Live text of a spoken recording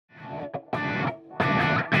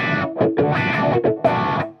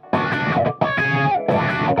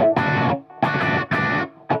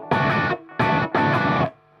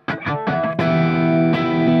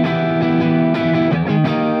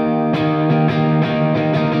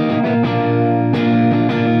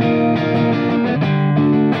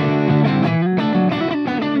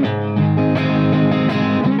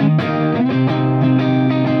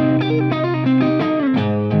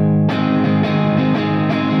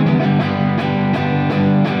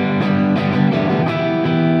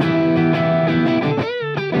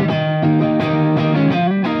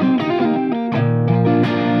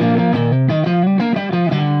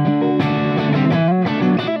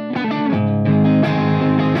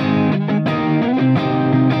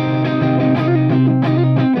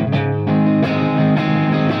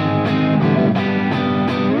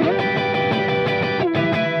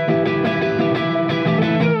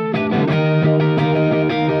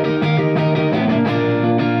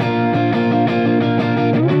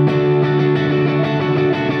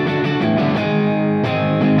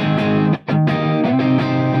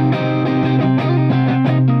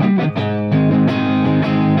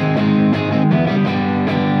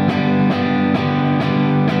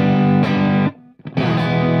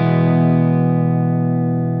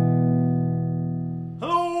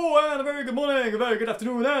very good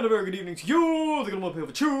afternoon and a very good evening to you, the good old people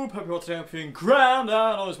of the tube. Hope you're all today feeling grand and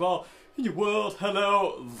all is well in your world.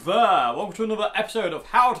 Hello there. Welcome to another episode of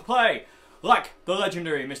How to Play Like the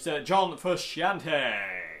legendary Mr. John Frusciante,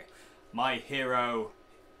 my hero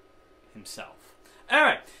himself.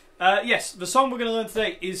 Anyway, yes, the song we're going to learn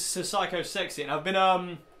today is Sir Psycho Sexy, and I've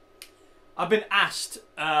been asked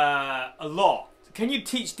a lot. Can you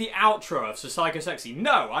teach the outro of Sir Psycho Sexy?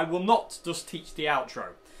 No, I will not just teach the outro.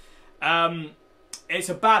 It's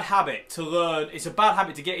a bad habit to learn, it's a bad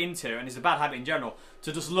habit to get into, and it's a bad habit in general,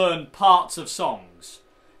 to just learn parts of songs.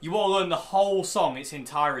 You will learn the whole song, its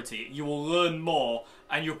entirety. You will learn more,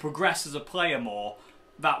 and you'll progress as a player more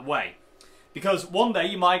that way. Because one day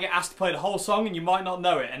you might get asked to play the whole song, and you might not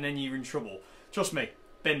know it, and then you're in trouble. Trust me,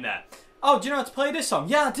 been there. Oh, do you know how to play this song?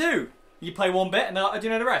 Yeah, I do. You play one bit, and they're like, do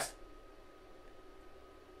you know the rest?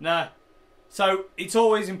 No. So, it's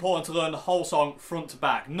always important to learn the whole song front to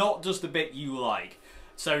back, not just the bit you like.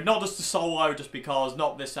 So, not just the solo, just because,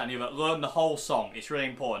 not this, that, and the other. Learn the whole song. It's really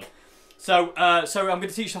important. So, I'm going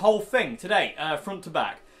to teach the whole thing today, front to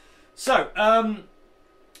back. So,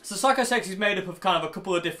 Psycho Sexy is made up of kind of a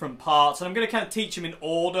couple of different parts, and I'm going to kind of teach them in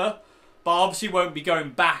order, but I obviously won't be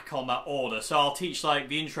going back on that order. So, I'll teach, like,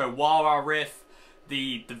 the intro wah-wah riff,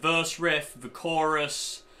 the verse riff, the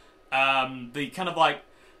chorus, the kind of, like,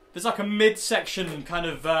 there's like a mid-section kind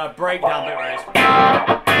of breakdown bit where it's...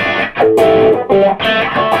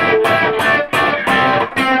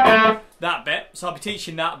 that bit. So I'll be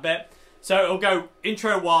teaching that bit. So it'll go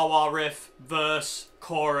intro, wah-wah riff, verse,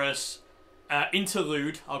 chorus,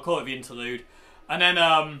 interlude. I'll call it the interlude. And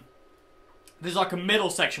then there's like a middle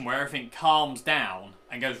section where everything calms down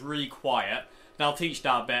and goes really quiet. Then I'll teach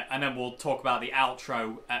that bit, and then we'll talk about the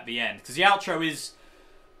outro at the end. Because the outro is...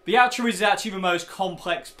 the outro is actually the most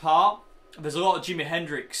complex part. There's a lot of Jimi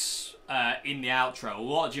Hendrix in the outro, a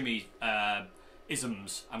lot of Jimmy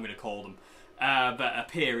isms, I'm going to call them, that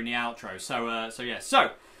appear in the outro. So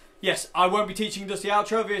yes, I won't be teaching just the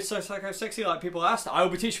outro of it, So Psycho Sexy, like people asked. I will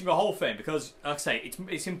be teaching the whole thing because, like I say,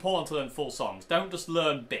 it's important to learn full songs. Don't just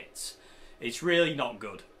learn bits. It's really not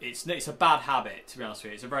good. It's a bad habit, to be honest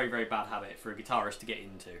with you. It's a very, very bad habit for a guitarist to get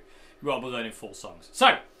into. You want to be learning full songs.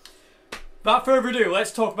 So, without further ado,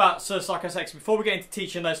 let's talk about Sir Psycho Sexy. Before we get into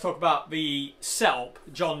teaching, let's talk about the setup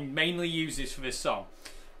John mainly uses for this song.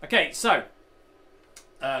 Okay, so,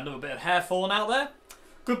 another bit of hair falling out there.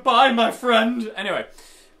 Goodbye, my friend. Anyway,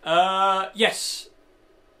 yes,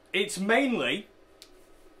 it's mainly,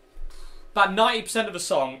 about 90% of the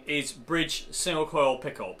song is bridge single coil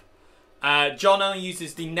pickup. John only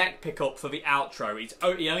uses the neck pickup for the outro.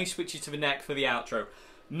 He only switches to the neck for the outro.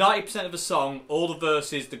 90% of the song, all the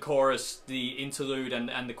verses, the chorus, the interlude,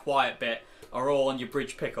 and the quiet bit are all on your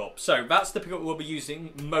bridge pickup. So that's the pickup we'll be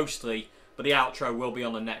using mostly, but the outro will be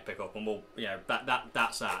on the neck pickup, and we'll, you know,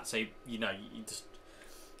 that's that. So you know,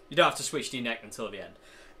 you don't have to switch to your neck until the end.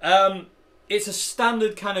 It's a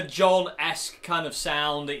standard kind of John-esque kind of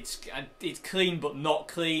sound. It's clean but not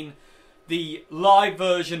clean. The live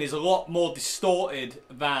version is a lot more distorted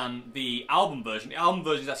than the album version. The album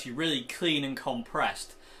version is actually really clean and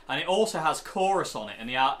compressed. And it also has chorus on it in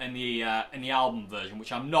the album version,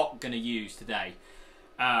 which I'm not going to use today.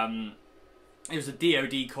 It was a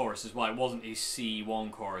DoD chorus as well. It wasn't his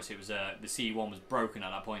CE1 chorus. It was the CE1 was broken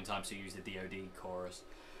at that point in time, so he used the DoD chorus.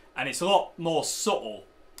 And it's a lot more subtle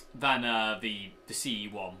than the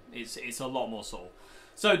CE1. It's a lot more subtle.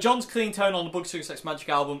 So John's clean tone on the Bug Sugar Sex Magic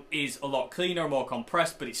album is a lot cleaner and more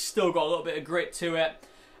compressed, but it's still got a little bit of grit to it,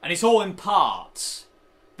 and it's all in parts.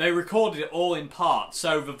 They recorded it all in parts.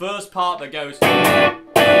 So the verse part that goes,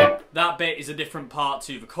 that bit is a different part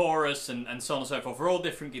to the chorus, and so on and so forth. They're all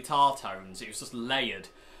different guitar tones. It was just layered,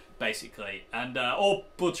 basically. And all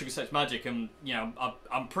Blood Sugar Sex Magic, and you know,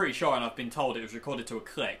 I'm pretty sure, and I've been told it was recorded to a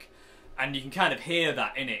click, and you can kind of hear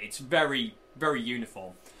that in it. It's very, very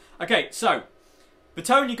uniform. Okay, so the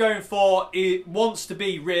tone you're going for, it wants to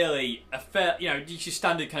be really a fair, you know, your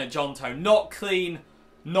standard kind of John tone, not clean,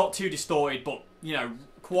 not too distorted, but you know,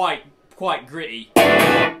 quite gritty.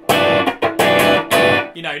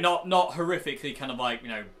 You know, not horrifically kind of like, you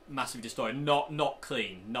know, massively distorted, not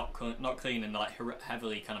clean, not clean and like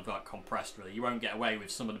heavily kind of like compressed. Really, you won't get away with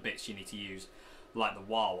some of the bits you need to use, like the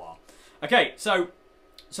wah wah. Okay, so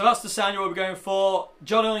that's the sound you'll be going for.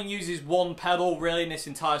 John only uses one pedal really in this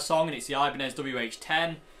entire song, and it's the Ibanez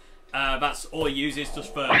WH10. That's all he uses,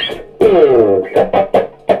 just for...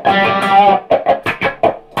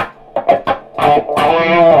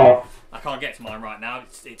 I can't get to mine right now.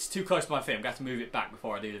 It's too close to my feet. I'm going to have to move it back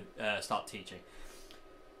before I do start teaching.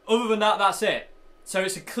 Other than that, that's it. So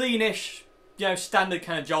it's a cleanish, you know, standard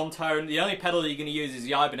kind of John tone. The only pedal that you're going to use is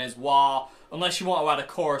the Ibanez wah, unless you want to add a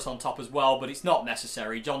chorus on top as well, but it's not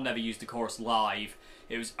necessary. John never used the chorus live.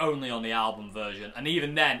 It was only on the album version, and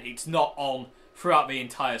even then, it's not on throughout the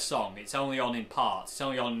entire song. It's only on in parts. It's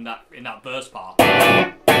only on in that verse part.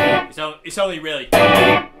 It's only really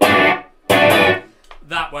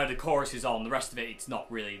that where the chorus is on. The rest of it, it's not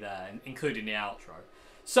really there, including the outro.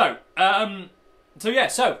 So,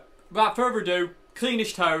 without further ado,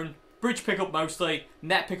 cleanish tone, bridge pickup mostly,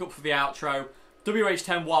 net pickup for the outro,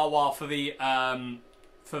 WH10 wah wah for the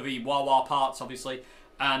wah wah parts, obviously,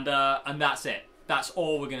 and that's it. That's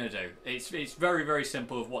all we're gonna do. It's very, very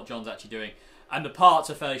simple of what John's actually doing. And the parts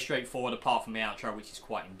are fairly straightforward apart from the outro, which is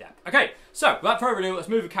quite in-depth. Okay, so without further ado, let's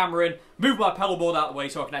move the camera in, move my pedal board out of the way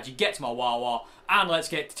so I can actually get to my wah-wah, and let's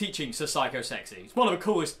get to teaching Sir Psycho Sexy. It's one of the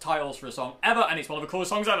coolest titles for a song ever, and it's one of the coolest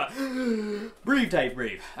songs ever. Breathe, Dave,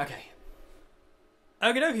 breathe. Okay.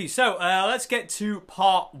 Okie dokie, so let's get to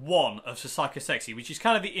part 1 of Sir Psycho Sexy, which is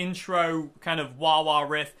kind of the intro, kind of wah-wah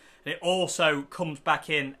riff, and it also comes back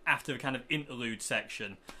in after the kind of interlude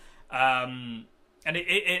section. And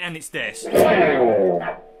it's this.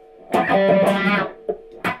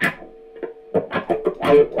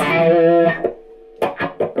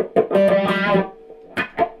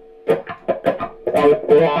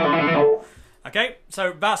 Okay,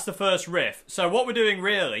 so that's the first riff. So what we're doing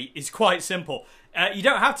really is quite simple. You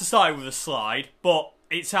don't have to start with a slide, but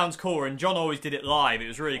it sounds cooler, and John always did it live. It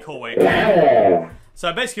was really cool.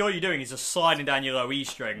 So basically all you're doing is just sliding down your low E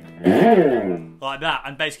string, like that,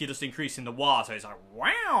 and basically just increasing the wah, so it's like,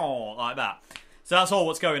 wow, like that. So that's all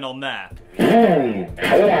what's going on there. And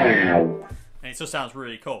it just sounds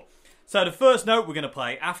really cool. So the first note we're going to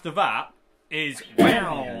play after that is,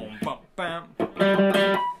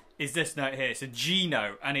 is this note here. It's a G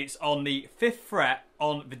note, and it's on the 5th fret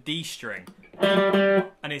on the D string.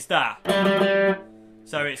 And it's that.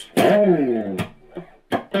 So it's...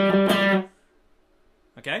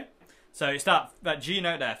 Okay, so it's that G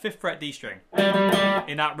note there, 5th fret D string,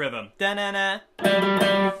 in that rhythm. Da-na-na.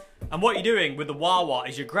 And what you're doing with the wah-wah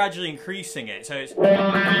is you're gradually increasing it. So it's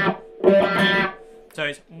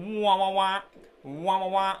wah-wah-wah,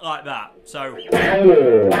 wah-wah-wah, like that. So,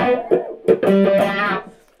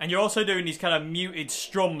 and you're also doing these kind of muted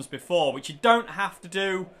strums before, which you don't have to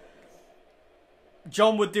do.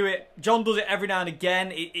 John would do it. John does it every now and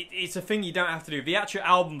again. It's a thing you don't have to do. The actual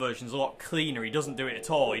album version is a lot cleaner. He doesn't do it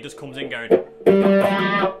at all. He just comes in going.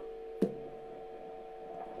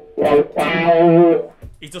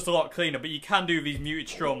 He's just a lot cleaner, but you can do these muted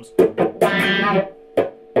strums. You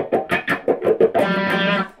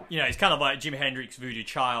know, it's kind of like Jimi Hendrix Voodoo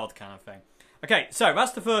Child kind of thing. Okay, so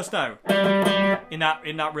that's the first note in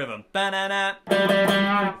that rhythm. Ba-na-na.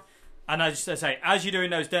 And as I say, as you're doing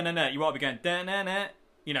those da-na-na, you want to be going da-na-na.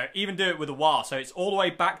 You know, even do it with the wah. So it's all the way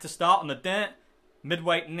back to start on the da,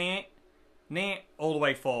 midway na, all the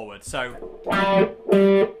way forward. So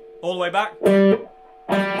all the way back,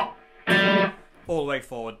 all the way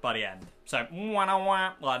forward by the end. So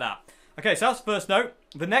wah-wah, like that. Okay, so that's the first note.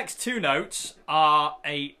 The next two notes are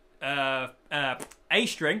a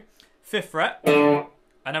string, 5th fret.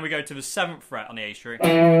 And then we go to the 7th fret on the A string.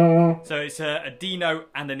 So it's a D note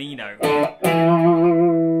and an E note.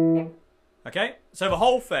 Okay, so the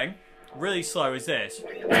whole thing, really slow, is this.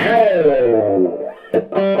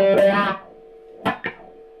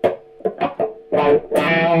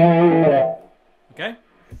 Okay,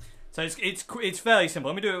 so it's fairly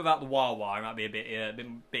simple. Let me do it without the wah wah. It might be a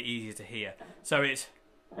bit easier to hear. So it's.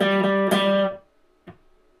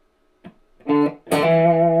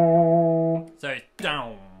 So it's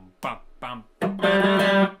down, bum, bum,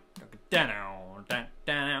 down, down,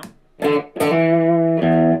 down.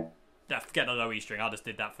 Forget the low E string. I just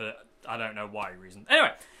did that for I don't know why reason.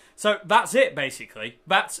 Anyway, so that's it basically.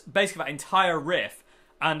 That's basically that entire riff,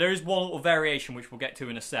 and there is one little variation which we'll get to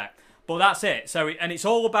in a sec. But that's it. So and it's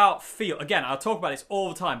all about feel. Again, I'll talk about this all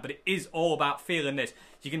the time, but it is all about feeling this.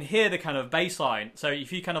 You can hear the kind of bass line. So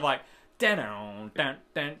if you kind of like down, down,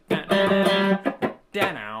 down, down, down,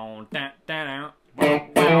 down, down, down,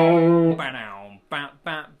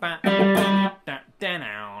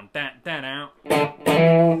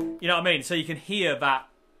 you know what I mean? So you can hear that,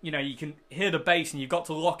 you know, you can hear the bass, and you've got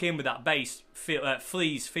to lock in with that bass feel,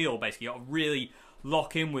 Flea's feel, basically. You've got to really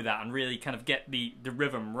lock in with that and really kind of get the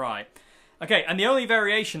rhythm right. Okay, and the only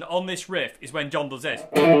variation on this riff is when John does this.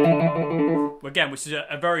 Again, which is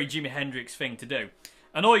a very Jimi Hendrix thing to do.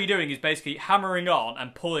 And all you're doing is basically hammering on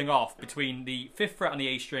and pulling off between the 5th fret on the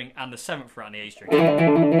A string and the 7th fret on the A string.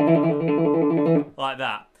 Like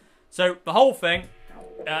that. So the whole thing,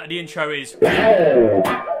 the intro is...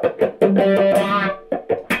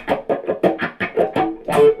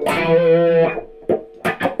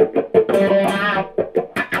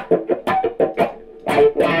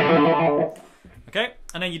 Okay,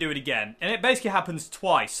 and then you do it again. And it basically happens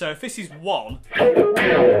twice. So if this is 1...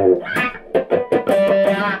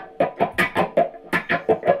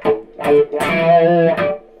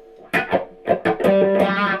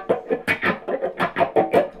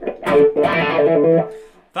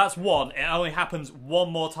 That's 1. It only happens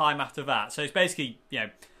 1 more time after that. So it's basically, you know,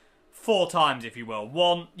 4 times, if you will.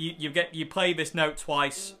 1, you play this note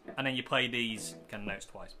twice, and then you play these kind of notes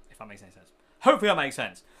twice, if that makes any sense. Hopefully that makes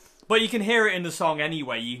sense. But you can hear it in the song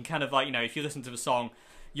anyway. You can kind of like, you know, if you listen to the song,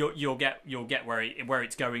 you'll get where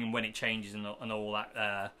it's going and when it changes and all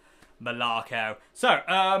that malarko. So,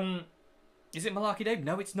 is it malarkey, Dave?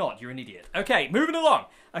 No, it's not. You're an idiot. Okay, moving along.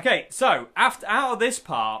 Okay, so out of this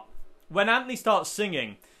part, when Anthony starts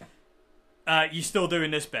singing, you're still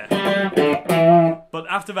doing this bit. But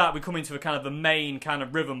after that, we come into the main kind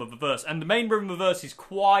of rhythm of the verse. And the main rhythm of the verse is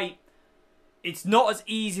quite... It's not as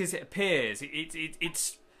easy as it appears.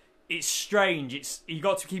 It's strange. You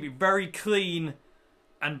got to keep it very clean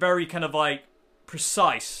and very kind of like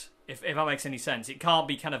precise, if that makes any sense. It can't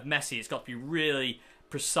be kind of messy. It's got to be really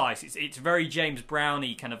precise. It's very James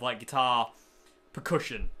Brownie kind of like guitar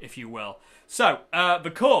percussion, if you will. So,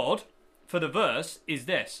 the chord for the verse is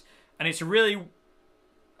this. And it's a really,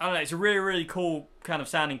 I don't know, it's a really, really cool kind of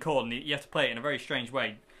sounding chord, and you have to play it in a very strange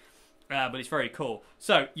way, but it's very cool.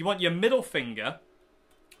 So, you want your middle finger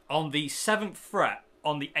on the 7th fret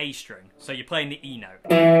on the A string. So, you're playing the E note.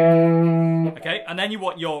 Okay, and then you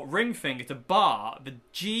want your ring finger to bar the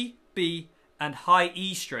G, B, and high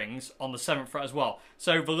E strings on the 7th fret as well.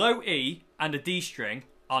 So, the low E and the D string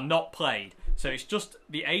are not played. So, it's just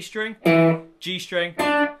the A string, G string,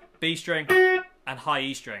 B string, and high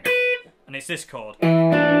E string. And it's this chord.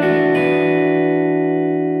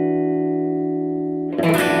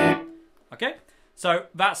 Okay? So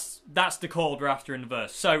that's the chord we're after in the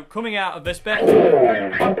verse. So coming out of this bit,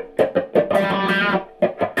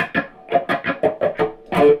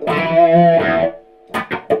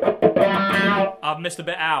 I've missed a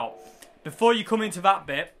bit out. Before you come into that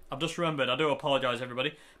bit, I've just remembered, I do apologise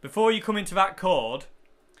everybody. Before you come into that chord,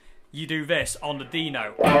 you do this on the D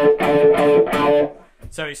note.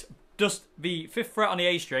 So it's just the 5th fret on the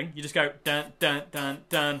A string. You just go dun dun dun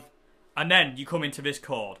dun, and then you come into this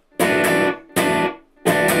chord.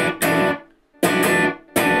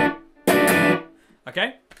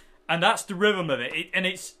 Okay, and that's the rhythm of it.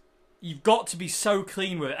 You've got to be so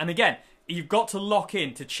clean with it. And again, you've got to lock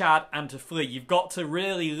in to Chad and to Flea. You've got to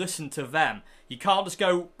really listen to them. You can't just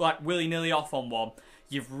go like willy-nilly off on one.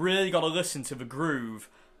 You've really got to listen to the groove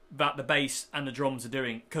that the bass and the drums are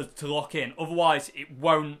doing to lock in. Otherwise, it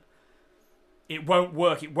won't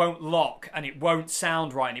work. It won't lock, and it won't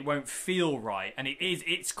sound right, and it won't feel right. And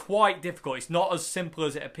it's quite difficult. It's not as simple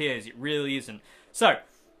as it appears. It really isn't. So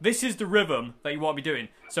this is the rhythm that you want to be doing.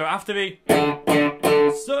 So after the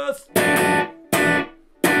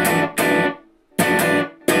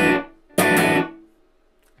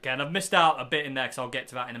again, I've missed out a bit in there because I'll get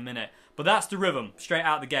to that in a minute. But that's the rhythm straight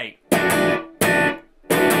out the gate.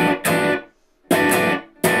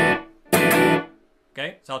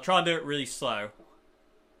 Okay, so I'll try and do it really slow.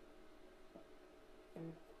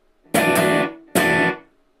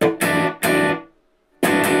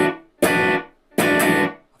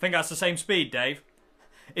 I think that's the same speed, Dave.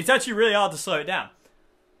 It's actually really hard to slow it down.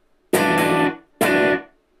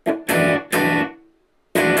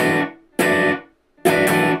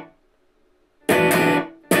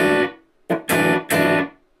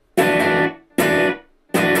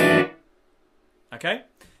 Okay?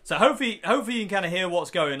 So hopefully you can kind of hear what's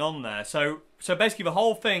going on there. So basically the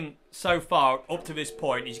whole thing so far up to this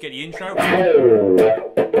point is you get the intro.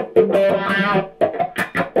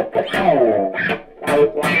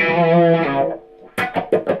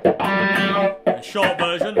 A short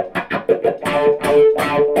version.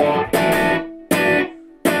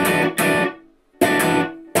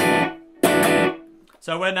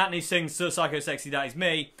 So when Anthony sings Psycho Sexy That Is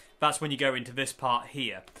Me, that's when you go into this part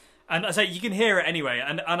here. And I say you can hear it anyway,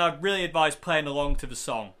 and I really advise playing along to the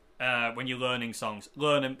song when you're learning songs.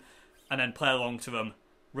 Learn them and then play along to them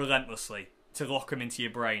relentlessly to lock them into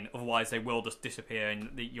your brain. Otherwise they will just disappear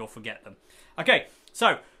and you'll forget them. Okay,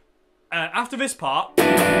 so after this part,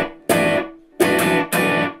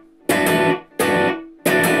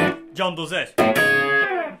 John does this,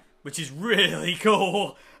 which is really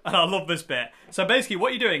cool, and I love this bit. So basically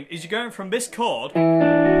what you're doing is you're going from this chord,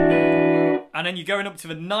 and then you're going up to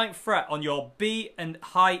the 9th fret on your B and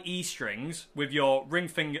high E strings with your ring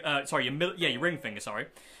finger, your ring finger, sorry.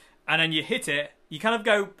 And then you hit it, you kind of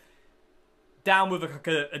go down with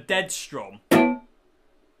a dead strum,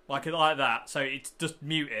 like that, so it's just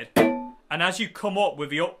muted. And as you come up with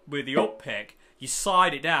the up pick, you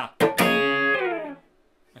slide it down.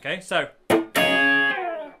 Okay, so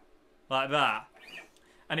like that.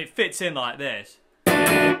 And it fits in like this.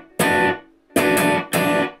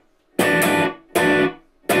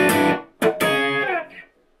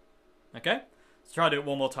 Okay? Let's try to do it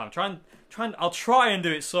one more time. I'll try and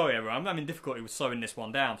do it slowly, everyone. I'm having difficulty with slowing this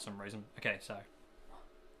one down for some reason. Okay, so.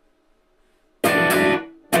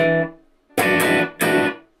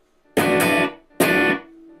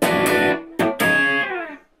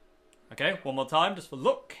 Okay, one more time, just for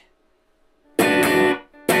look.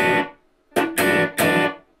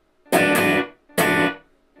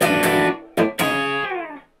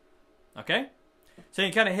 Okay? So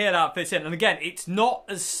you kind of hear that fits in. And again, it's not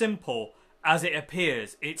as simple as it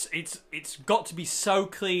appears. It's got to be so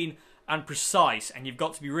clean and precise, and you've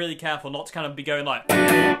got to be really careful not to kind of be going like...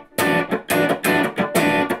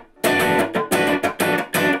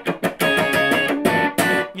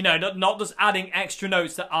 You know, not just adding extra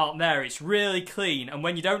notes that aren't there. It's really clean, and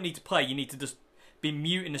when you don't need to play, you need to just be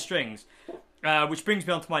muting the strings. Which brings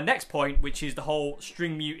me on to my next point, which is the whole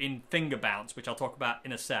string muting finger bounce, which I'll talk about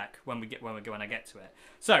in a sec when I get to it.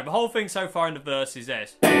 So the whole thing so far in the verse is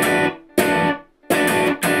this.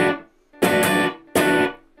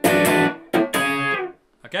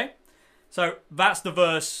 Okay, so that's the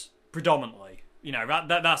verse predominantly. You know,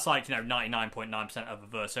 that's like, you know, 99.9% of the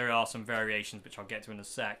verse. There are some variations which I'll get to in a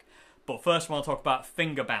sec. But first I want to talk about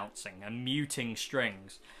finger bouncing and muting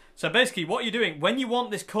strings. So basically what you're doing, when you want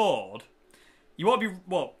this chord, you want to be,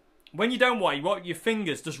 well, when you don't want it, you want your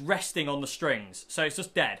fingers just resting on the strings. So it's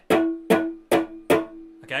just dead.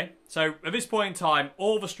 Okay? So at this point in time,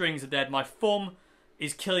 all the strings are dead. My thumb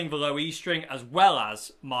is killing the low E string as well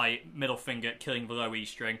as my middle finger killing the low E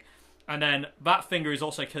string. And then that finger is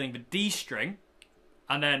also killing the D string.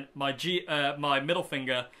 And then my middle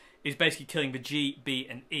finger is basically killing the G, B,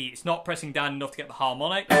 and E. It's not pressing down enough to get the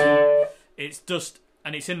harmonics. It's just,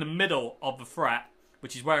 and it's in the middle of the fret,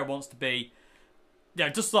 which is where it wants to be. Yeah,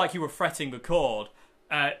 just like you were fretting the chord.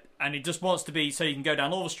 And it just wants to be so you can go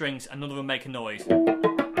down all the strings and none of them make a noise.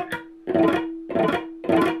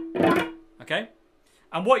 Okay?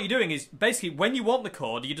 And what you're doing is, basically, when you want the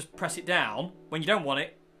chord, you just press it down. When you don't want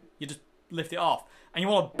it, you just lift it off. And you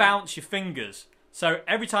want to bounce your fingers. So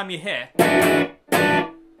every time you hit,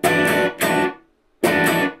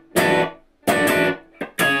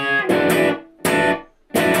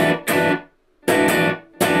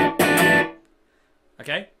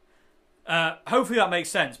 okay? Hopefully that makes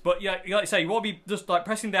sense. But yeah, like I say, you want to be just like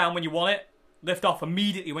pressing down when you want it, lift off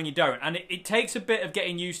immediately when you don't. And it takes a bit of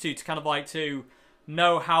getting used to kind of like to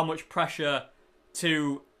know how much pressure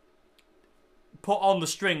to put on the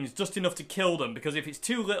strings, just enough to kill them. Because if it's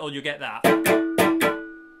too little, you get that.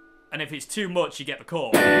 And if it's too much, you get the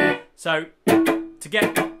chord. So to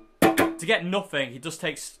get nothing, it just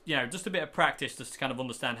takes, you know, just a bit of practice just to kind of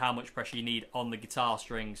understand how much pressure you need on the guitar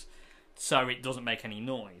strings so it doesn't make any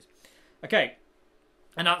noise. Okay,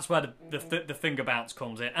 and that's where the finger bounce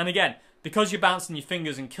comes in. And again, because you're bouncing your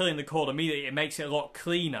fingers and killing the chord immediately, it makes it a lot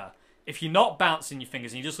cleaner. If you're not bouncing your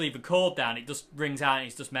fingers and you just leave the chord down, it just rings out and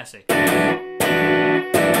it's just messy.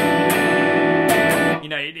 You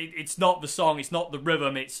know, it's not the song, it's not the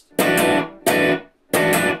rhythm, it's...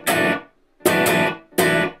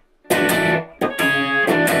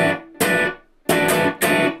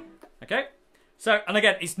 Okay? So, and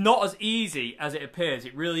again, it's not as easy as it appears.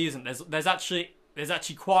 It really isn't. There's actually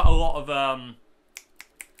quite a lot of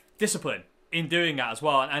discipline in doing that as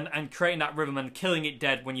well, and creating that rhythm and killing it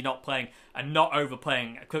dead when you're not playing and not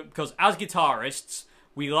overplaying. Because as guitarists,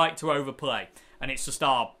 we like to overplay. And it's just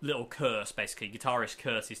our little curse, basically. Guitarist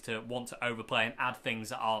curse is to want to overplay and add things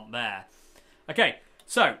that aren't there. Okay,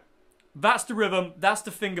 so that's the rhythm, that's the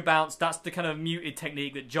finger bounce, that's the kind of muted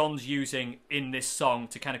technique that John's using in this song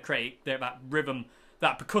to kind of create that rhythm,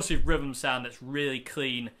 that percussive rhythm sound that's really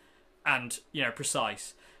clean and, you know,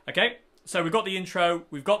 precise. Okay, so we've got the intro,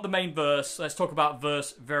 we've got the main verse. Let's talk about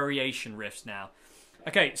verse variation riffs now.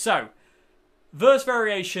 Okay, so verse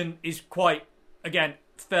variation is quite, again,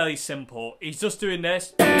 fairly simple. He's just doing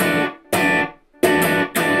this. And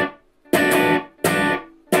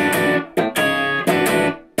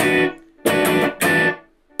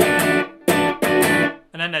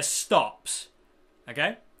then there's stops.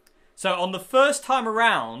 Okay? So on the first time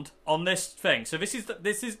around on this thing, so this is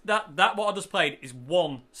that what I just played is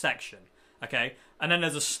one section. Okay? And then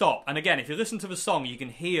there's a stop. And again, if you listen to the song, you can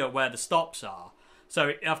hear where the stops are.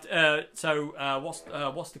 So after, what's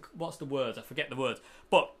the words? I forget the words.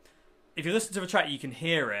 But if you listen to the track, you can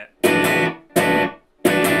hear it.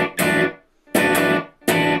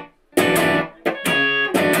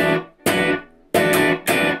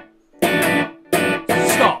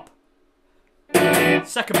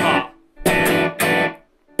 Second part.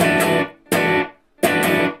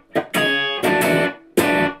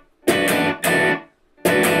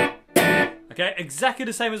 Okay, exactly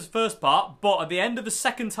the same as the first part, but at the end of the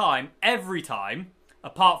second time, every time,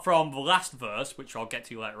 apart from the last verse, which I'll get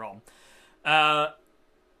to later on,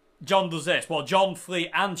 John does this. Well, John, Flea,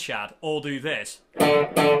 and Chad all do this.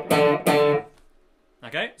 Okay,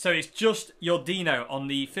 so it's just your D note on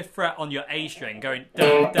the 5th fret on your A string going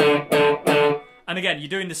da, da, da, da. And again, you're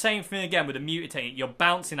doing the same thing again with the muted technique. You're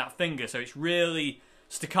bouncing that finger, so it's really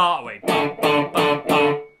staccato-y. Bum, bum, bum,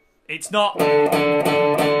 bum. It's not...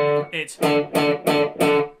 It's...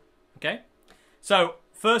 Okay? So,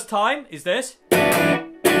 first time is this.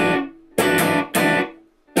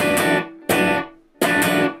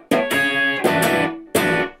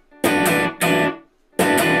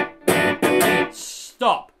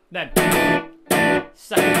 Stop. Then,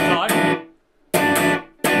 second time.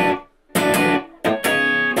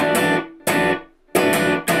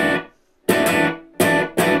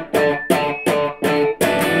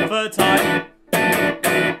 Third time.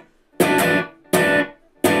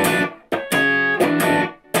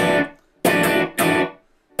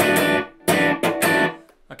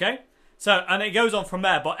 Okay? So, and it goes on from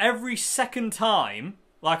there, but every second time,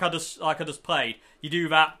 like I just played, you do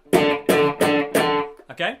that.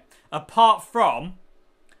 Okay? Apart from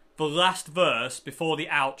the last verse before the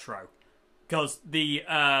outro, because the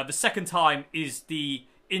second time is the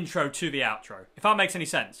intro to the outro. If that makes any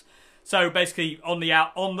sense. So basically, on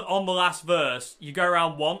the last verse, you go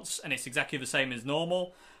around once, and it's exactly the same as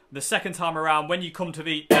normal. The second time around, when you come to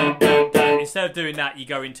the instead of doing that, you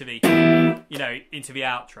go into the into the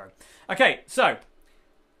outro. Okay, so.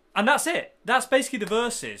 And that's it. That's basically the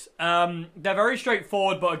verses. They're very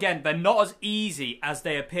straightforward, but again, they're not as easy as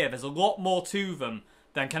they appear. There's a lot more to them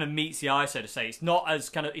than kind of meets the eye, so to say. It's not as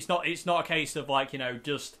kind of. It's not a case of like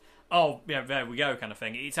just there we go kind of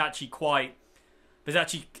thing. It's actually quite. There's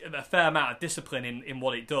actually a fair amount of discipline in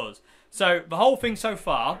what it does. So the whole thing so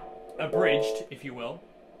far, abridged, if you will,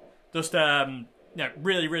 just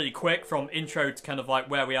really, really quick from intro to kind of like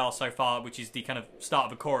where we are so far, which is the kind of start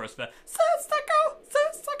of the chorus. The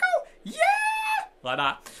yeah, like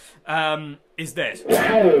that. Is this.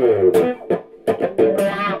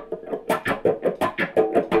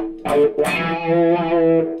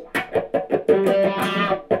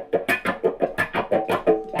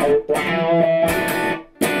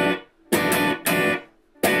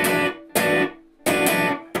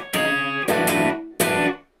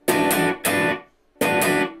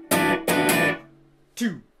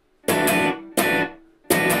 Two.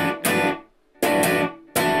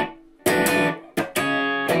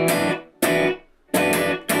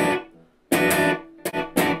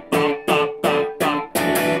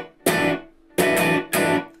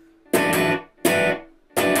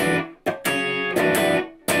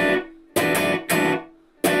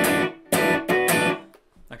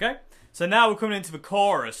 Okay, so now we're coming into the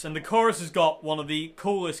chorus, and the chorus has got one of the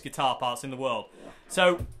coolest guitar parts in the world.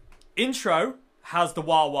 So, intro has the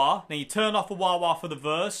wah-wah, then you turn off the wah-wah for the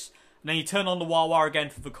verse, and then you turn on the wah-wah again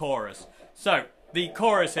for the chorus. So, the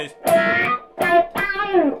chorus is...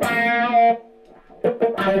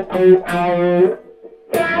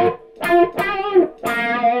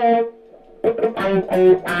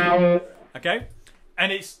 Okay,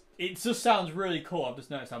 and it just sounds really cool. I've just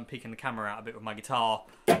noticed I'm peeking the camera out a bit with my guitar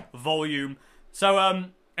volume. So,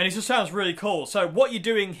 and it just sounds really cool. So what you're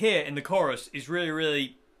doing here in the chorus is really,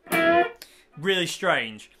 really, really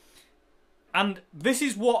strange. And this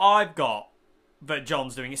is what I've got that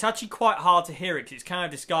John's doing. It's actually quite hard to hear it because it's kind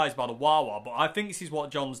of disguised by the wah-wah, but I think this is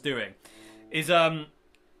what John's doing. Is, you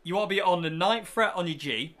want to be on the 9th fret on your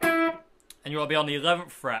G, and you want to be on the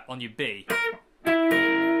 11th fret on your B.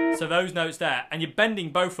 So those notes there, and you're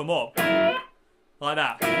bending both of them up, like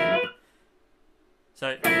that.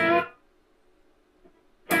 So,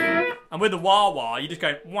 and with the wah-wah, you just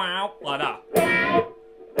go wow, like that.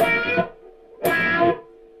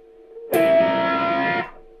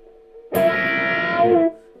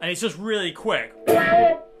 And it's just really quick.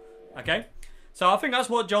 Okay? So I think that's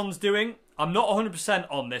what John's doing. I'm not 100%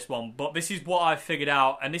 on this one, but this is what I've figured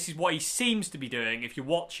out, and this is what he seems to be doing if you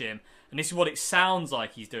watch him. And this is what it sounds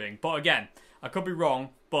like he's doing. But again, I could be wrong,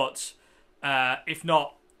 but if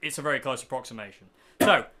not, it's a very close approximation.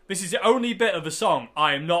 So, this is the only bit of the song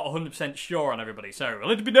I am not 100% sure on, everybody. So,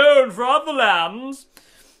 let it be known for other lands.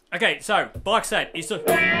 Okay, so, but like I said, it's just...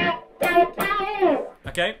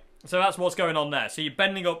 Okay, so that's what's going on there. So you're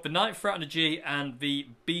bending up the 9th fret on the G and the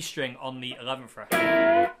B string on the 11th fret.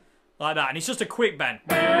 Like that, and it's just a quick bend.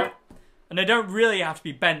 And they don't really have to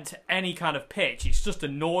be bent to any kind of pitch. It's just a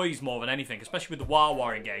noise more than anything, especially with the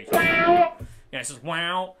wah-wah engagement. Yeah, it's just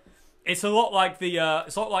wow. It's a lot like the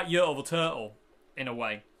it's a lot like Yertle the Turtle in a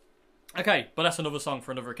way. Okay, but that's another song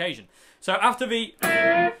for another occasion. So after the,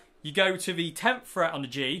 you go to the 10th fret on the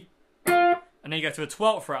G, and then you go to the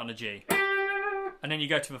 12th fret on the G, and then you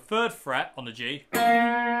go to the 3rd fret on the G,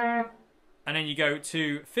 and then you go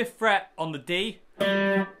to 5th fret on the D,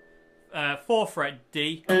 4th fret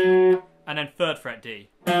D, and then 3rd fret D.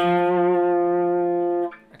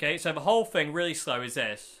 Okay, so the whole thing really slow is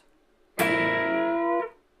this.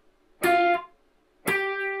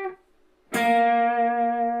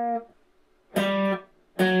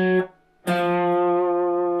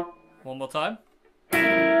 One more time.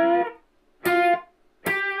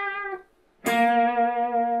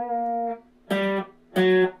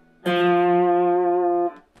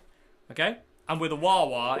 Okay, and with a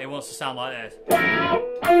wah-wah, it wants to sound like this.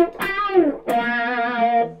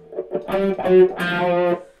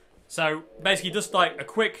 So basically just like a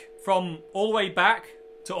quick from all the way back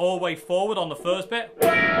to all the way forward on the first bit.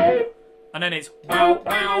 And then it's wow,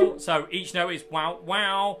 wow. So each note is wow,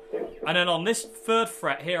 wow. And then on this 3rd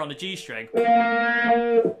fret here on the G string,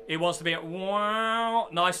 it wants to be wow,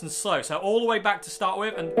 nice and slow. So all the way back to start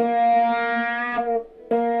with and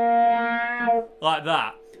like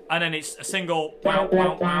that. And then it's a single wow,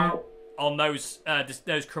 wow, wow on those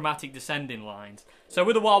chromatic descending lines. So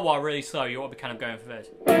with the wah wah really slow, you ought to be kind of going for this.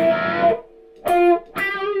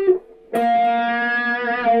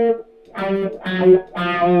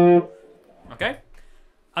 Okay,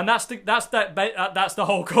 and that's the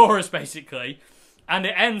whole chorus basically, and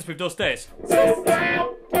it ends with just this.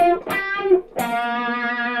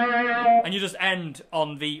 And you just end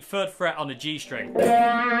on the 3rd fret on the G string,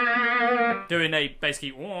 doing a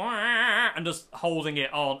basically and just holding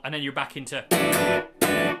it on, and then you're back into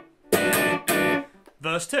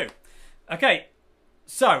verse 2. Okay,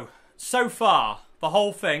 so far the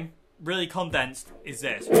whole thing really condensed is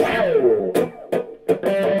this.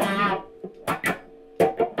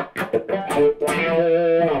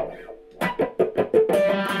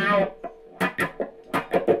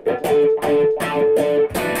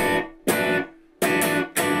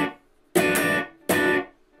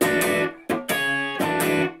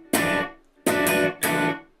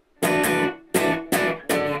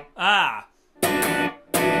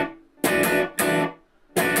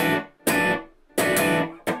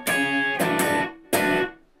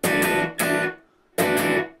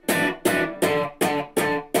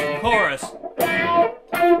 Chorus.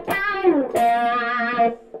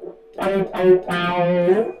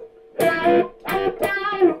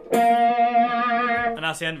 And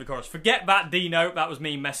that's the end of the chorus. Forget that D note, that was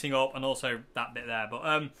me messing up, and also that bit there.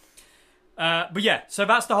 But yeah, so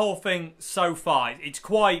that's the whole thing so far. It's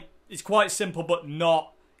quite simple, but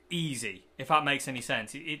not easy, if that makes any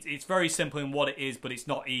sense. It's very simple in what it is, but it's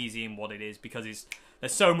not easy in what it is, because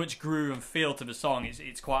there's so much groove and feel to the song.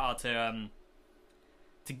 It's quite hard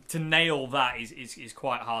to nail that. Is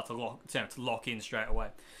quite hard to lock in straight away.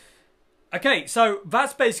 Okay, so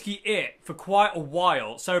that's basically it for quite a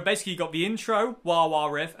while. So basically you got the intro, wah wah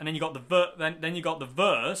riff, and then you got then you got the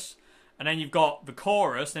verse, and then you've got the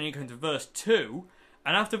chorus, then you go into verse 2,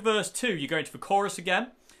 and after verse 2 you go into the chorus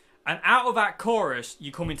again, and out of that chorus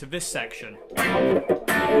you come into this section.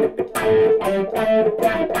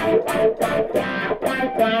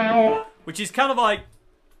 Which is kind of like,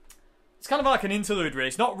 it's kind of like an interlude really.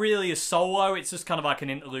 It's not really a solo, it's just kind of like an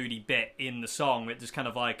interlude-y bit in the song. It's just kind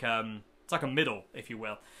of like, it's like a middle, if you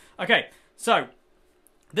will. Okay, so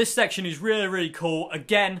this section is really, really cool.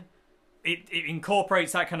 Again, it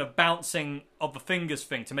incorporates that kind of bouncing of the fingers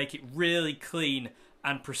thing to make it really clean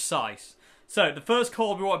and precise. So the first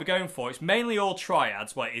chord we want to be going for, it's mainly all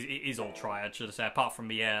triads. Well, it is all triads, should I say, apart from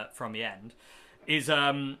the end. Is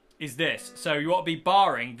this. So you want to be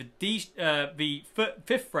barring the D, the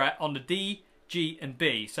 5th fret on the D, G, and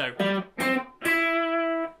B. So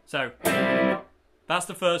that's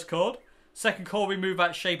the first chord. Second chord, we move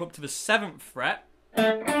that shape up to the 7th fret.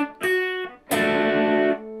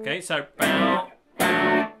 Okay, so bow,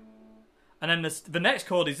 bow. And then the next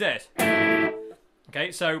chord is this.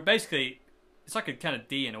 Okay, so basically, it's like a kind of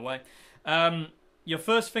D in a way. Your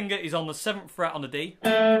first finger is on the 7th fret on the D.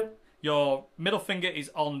 Your middle finger is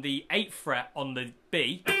on the 8th fret on the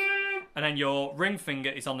B. And then your ring finger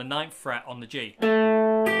is on the 9th fret on the G.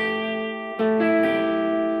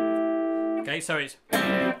 Okay, so it's...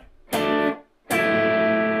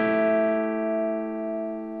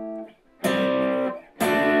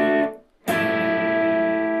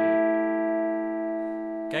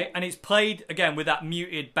 Okay, and it's played, again, with that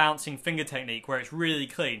muted bouncing finger technique where it's really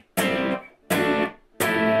clean.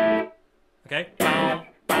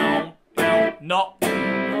 not,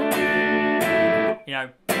 you know.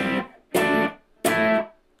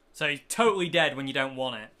 So it's totally dead when you don't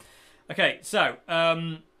want it. Okay, so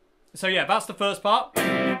yeah, that's the first part.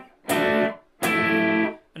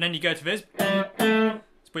 And then you go to this,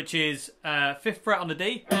 which is 5th fret on the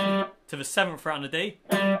D to the 7th fret on the D.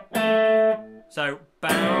 So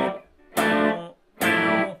bow, bow,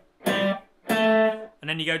 bow. And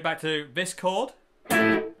then you go back to this chord.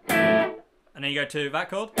 And then you go to that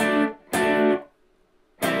chord.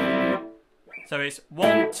 So it's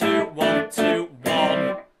 1, 2, 1, 2,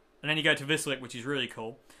 1. And then you go to this lick, which is really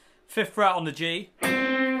cool. 5th fret on the G.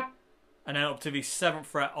 And then up to the 7th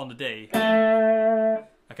fret on the D.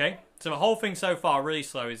 Okay? So the whole thing so far, really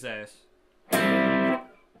slow, is this.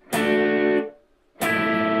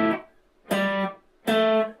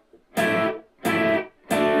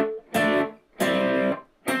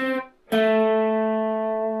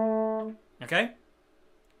 Okay?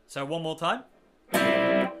 So one more time.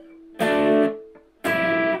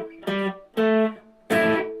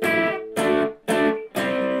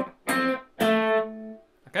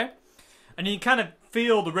 Okay? And you kind of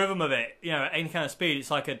feel the rhythm of it, you know, at any kind of speed.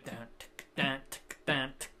 It's like a...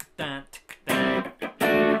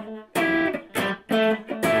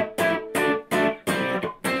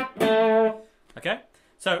 Okay?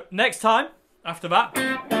 So next time, after that,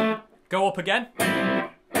 go up again.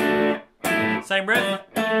 Same riff.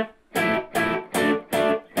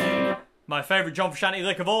 My favourite John Frusciante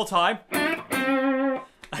lick of all time.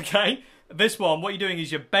 Okay, this one, what you're doing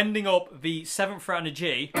is you're bending up the 7th fret on the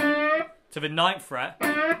G to the 9th fret,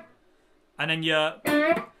 and then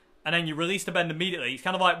you release the bend immediately. It's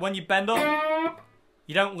kind of like when you bend up,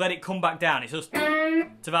 you don't let it come back down. It's just to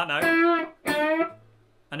that note,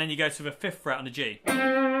 and then you go to the 5th fret on the G.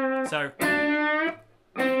 So.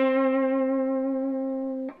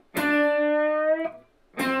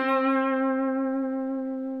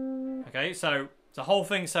 Okay, so the whole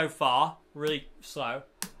thing so far, really slow.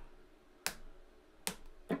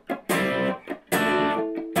 I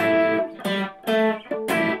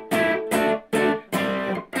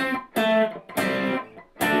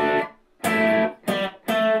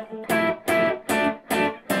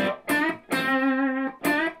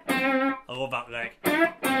love that lick.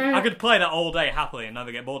 I could play that all day happily and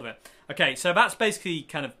never get bored of it. Okay, so that's basically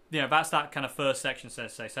kind of, you know, that's that kind of first section, so to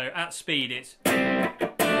say. So at speed, it's...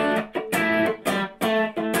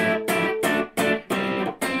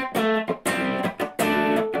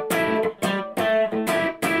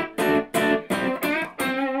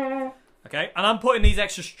 Okay, and I'm putting these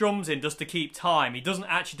extra strums in just to keep time. He doesn't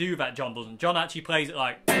actually do that, John doesn't. John actually plays it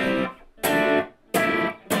like...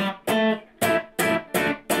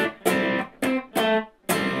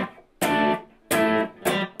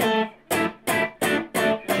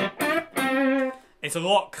 It's a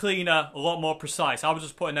lot cleaner, a lot more precise. I was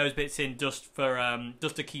just putting those bits in just for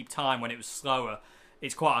just to keep time when it was slower.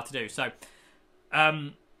 It's quite hard to do. So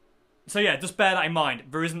yeah, just bear that in mind.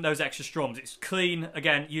 There isn't those extra strums. It's clean,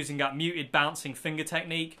 again, using that muted bouncing finger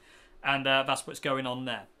technique, and that's what's going on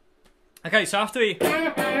there. Okay, so after you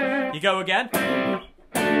go again.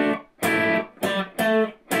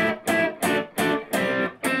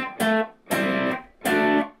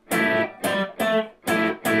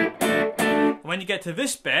 When you get to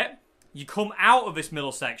this bit, you come out of this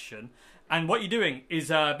middle section, and what you're doing is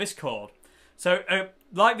this chord. So,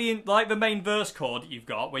 like the main verse chord that you've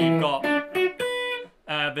got, where you've got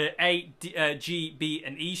the A, G, B,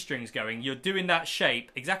 and E strings going, you're doing that shape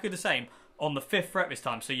exactly the same on the 5th fret this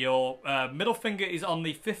time. So your middle finger is on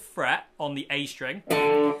the 5th fret on the A string,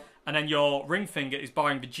 and then your ring finger is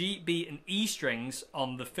barring the G, B, and E strings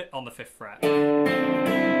on the 5th fret.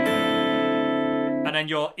 And then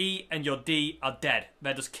your E and your D are dead.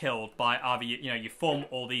 They're just killed by either you thumb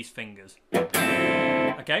or these fingers.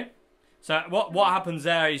 Okay? So what happens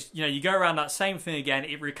there is, you go around that same thing again.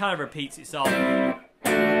 It kind of repeats itself.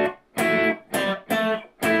 But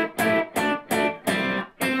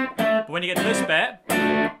when you get to this bit,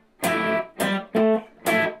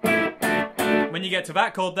 when you get to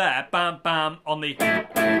that chord there, bam, bam, on the...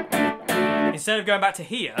 Instead of going back to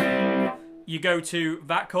here, you go to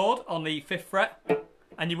that chord on the 5th fret,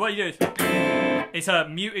 and what you do is, it's a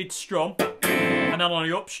muted strum, and then on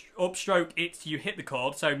the upstroke, you hit the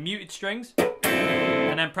chord, so muted strings,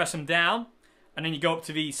 and then press them down, and then you go up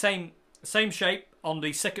to the same shape on the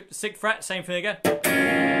 6th fret, same thing again,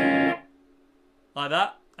 like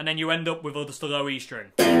that, and then you end up with just a low E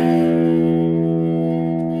string.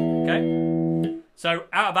 Okay, so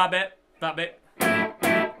out of that bit.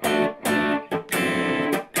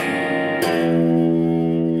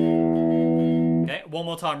 One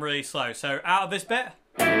more time, really slow. So out of this bit.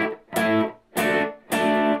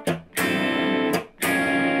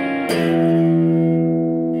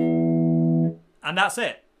 and that's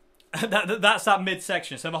it. That's that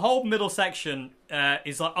midsection. So the whole middle section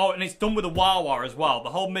is like, oh, and it's done with a wah wah as well. The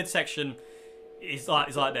whole midsection is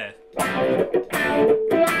like this.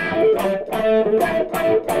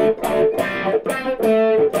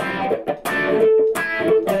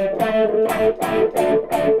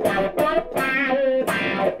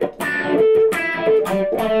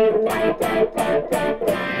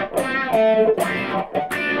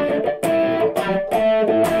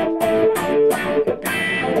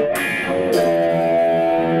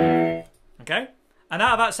 Okay, and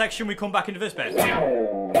out of that section we come back into this bit.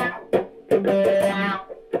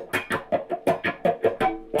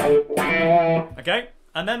 Okay,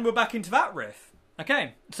 and then we're back into that riff.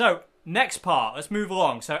 Okay, so next part, let's move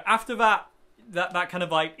along. So after that kind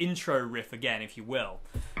of like intro riff again, if you will,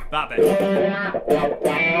 that bit,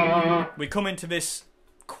 we come into this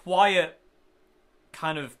quiet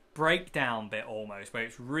kind of breakdown bit almost, where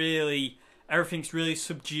it's really, everything's really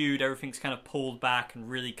subdued, everything's kind of pulled back and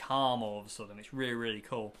really calm all of a sudden. It's really, really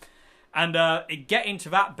cool. And it get into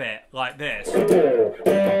that bit like this.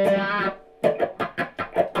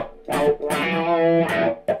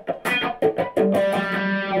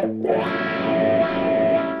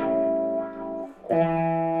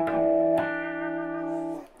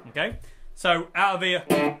 Okay, so out of here,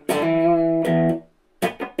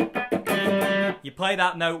 you play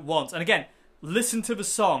that note once, and again, listen to the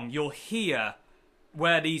song. You'll hear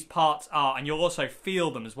where these parts are, and you'll also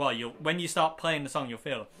feel them as well. When you start playing the song, you'll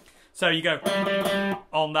feel them. So you go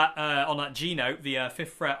on that G note, the 5th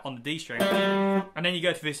fret on the D string, and then you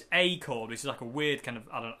go to this A chord, which is like a weird kind of,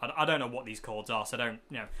 I don't know what these chords are, so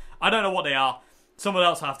I don't know what they are. Someone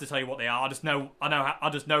else will have to tell you what they are. I just know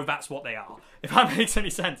that's what they are, if that makes any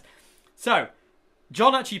sense. So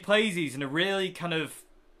John actually plays these in a really kind of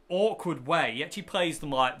awkward way. He actually plays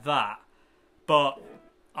them like that, but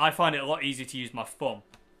I find it a lot easier to use my thumb.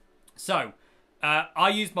 So I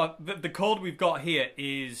use the chord we've got here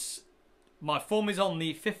is, my thumb is on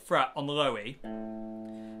the 5th fret on the low E,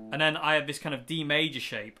 and then I have this kind of D major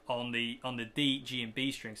shape on the D, G and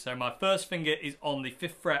B strings. So my first finger is on the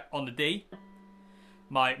 5th fret on the D,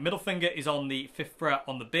 my middle finger is on the 5th fret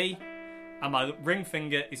on the B, and my ring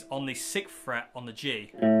finger is on the 6th fret on the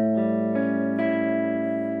G.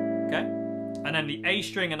 Okay? And then the A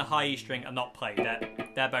string and the high E string are not played,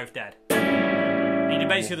 they're both dead. And you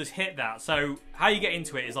basically just hit that. So how you get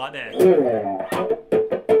into it is like this.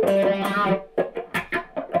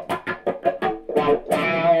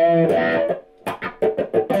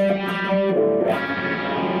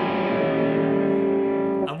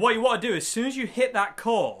 And what you want to do, as soon as you hit that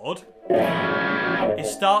chord, is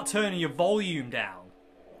start turning your volume down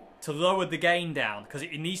to lower the gain down, because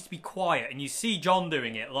it needs to be quiet. And you see John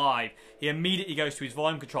doing it live. He immediately goes to his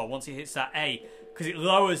volume control once he hits that A, because it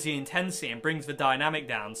lowers the intensity and brings the dynamic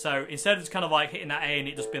down. So instead of just kind of like hitting that A and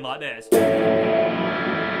it just being like this,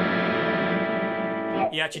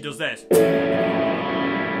 he actually does this.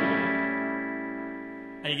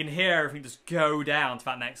 And you can hear everything just go down to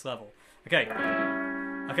that next level. Okay.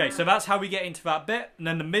 Okay, so that's how we get into that bit. And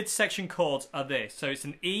then the midsection chords are this. So it's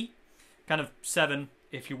an E, kind of 7,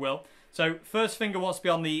 if you will. So first finger wants to be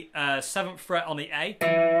on the 7th fret on the A.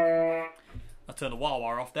 I'll turn the wah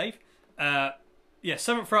wah off, Dave. Yeah,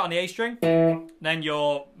 7th fret on the A string. Then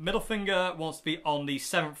your middle finger wants to be on the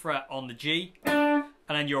 7th fret on the G. And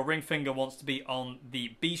then your ring finger wants to be on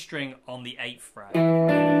the B string on the 8th fret.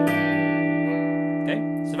 Okay,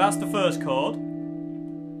 so that's the first chord.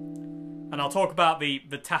 And I'll talk about the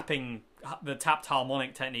tapped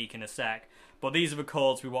harmonic technique in a sec. But these are the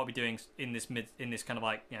chords we want to be doing in this kind of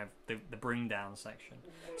like, you know, the bring down section.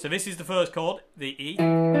 So this is the first chord, the E.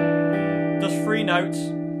 Does 3 notes.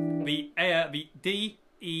 The D,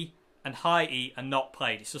 E, and high E are not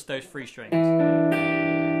played. It's just those 3 strings.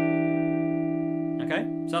 Okay,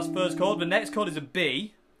 so that's the first chord. The next chord is a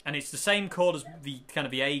B, and it's the same chord as the kind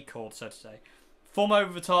of the A chord, so to say. Thumb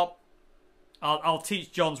over the top. I'll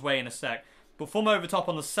teach John's way in a sec. But thumb over the top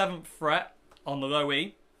on the 7th fret on the low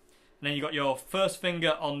E. And then you got your first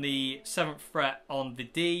finger on the 7th fret on the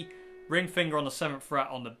D, ring finger on the 7th fret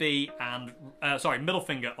on the B, and middle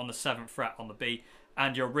finger on the 7th fret on the B,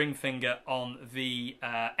 and your ring finger on the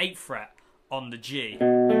 8th fret on the G.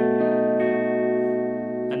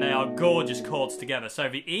 And they are gorgeous chords together. So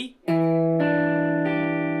the E, and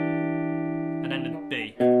then the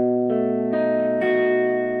B.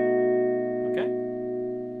 Okay.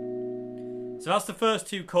 So that's the first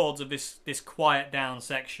 2 chords of this quiet down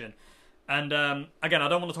section. And again, I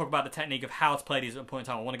don't want to talk about the technique of how to play these at a point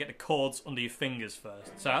in time. I want to get the chords under your fingers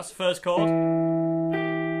first. So that's the first chord.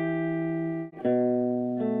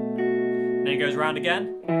 Then it goes round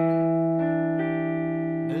again.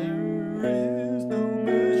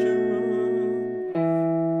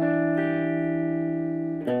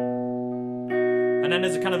 And then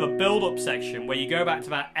there's a kind of a build-up section where you go back to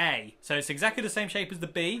that A. So it's exactly the same shape as the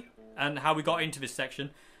B and how we got into this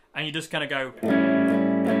section. And you just kind of go...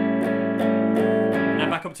 And then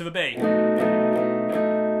back up to the B.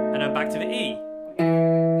 And then back to the E.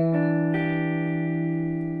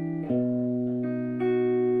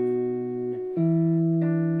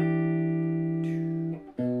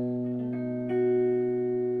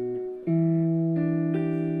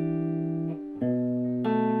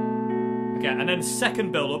 And then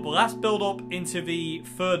second build-up, last build-up into the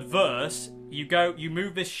third verse, you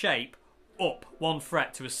move this shape up 1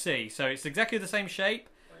 fret to a C. So it's exactly the same shape,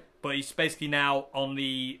 but it's basically now on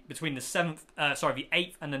between the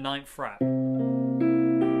 8th and the 9th fret. And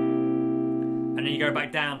then you go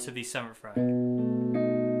back down to the 7th fret.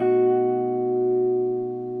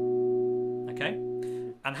 Okay?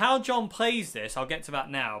 And how John plays this, I'll get to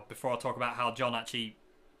that now before I talk about how John actually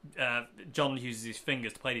John uses his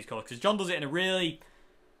fingers to play these chords, because John does it in a really...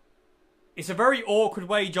 It's a very awkward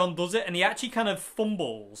way John does it, and he actually kind of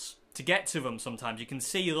fumbles to get to them sometimes. You can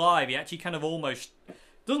see live, he actually kind of almost...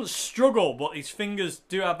 doesn't struggle, but his fingers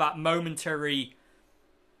do have that momentary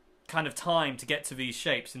kind of time to get to these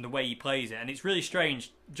shapes in the way he plays it. And it's really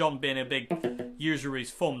strange, John being a big user of his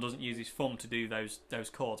thumb, doesn't use his thumb to do those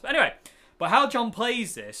chords. But anyway, how John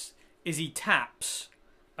plays this is he taps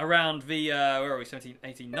around the, where are we, 17,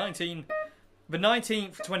 18, 19, the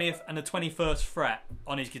 19th, 20th and the 21st fret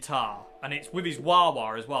on his guitar. And it's with his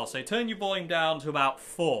wah-wah as well. So turn your volume down to about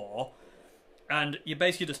 4, and you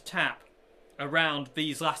basically just tap around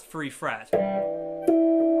these last 3 frets.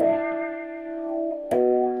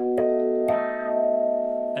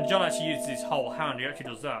 And John actually uses his whole hand, he actually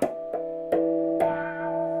does that.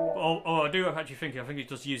 Oh, I do actually think he's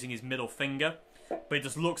just using his middle finger, but it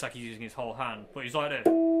just looks like he's using his whole hand. But he's like this.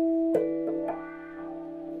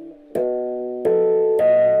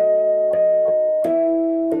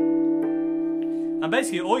 And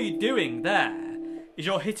basically all you're doing there is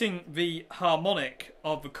you're hitting the harmonic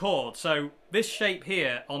of the chord. So this shape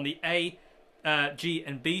here on the A, G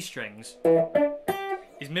and B strings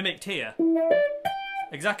is mimicked here.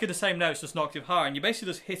 Exactly the same notes, just an octave higher, and you're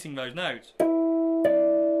basically just hitting those notes.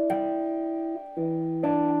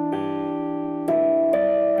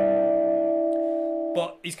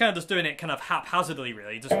 But he's kind of just doing it kind of haphazardly,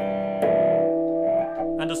 really, just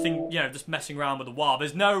messing around with the wah.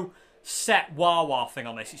 There's no set wah-wah thing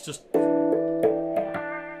on this. It's just,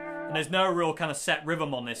 and there's no real kind of set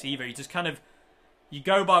rhythm on this either. You just kind of, you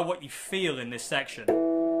go by what you feel in this section.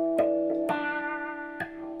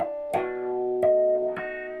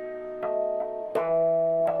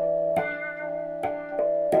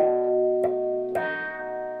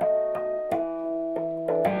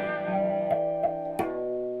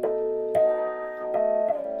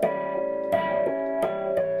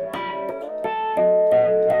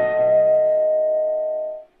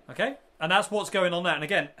 Okay, and that's what's going on there. And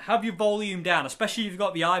again, have your volume down, especially if you've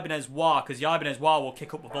got the Ibanez wah, because the Ibanez wah will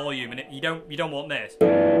kick up the volume, and you don't want this. You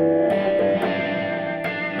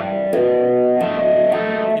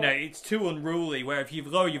know, it's too unruly. Where if you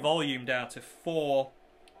lower your volume down to 4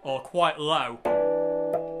 or quite low,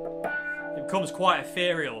 it becomes quite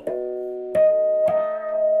ethereal.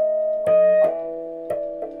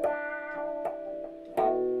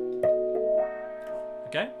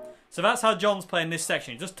 Okay. So that's how John's playing this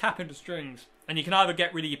section. You just tap into strings, and you can either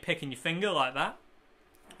get rid of your pick in your finger like that,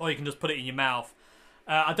 or you can just put it in your mouth.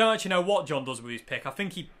 I don't actually know what John does with his pick. I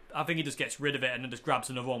think he just gets rid of it and then just grabs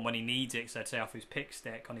another one when he needs it. So say off his pick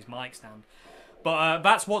stick on his mic stand. But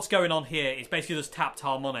that's what's going on here. It's basically just tapped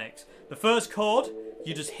harmonics. The first chord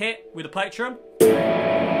you just hit with a plectrum, and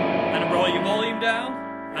then roll your volume down,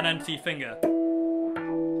 and then to your finger.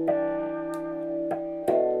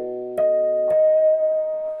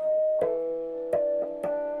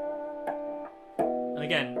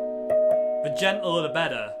 Again, the gentler the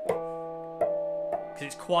better, because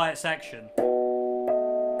it's quiet section.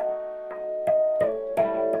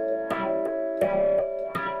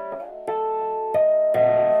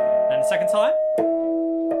 Then the second time.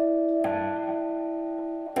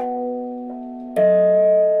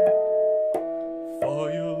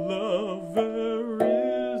 For your love there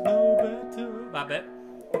is no better. That bit.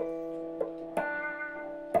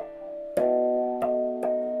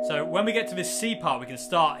 So when we get to this C part, we can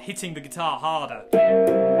start hitting the guitar harder.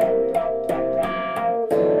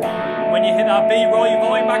 When you hit that B, roll your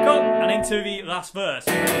volume back up and into the last verse.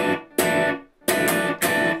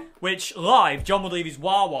 Which live, John would leave his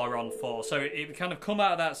wah-wah on for, so it would kind of come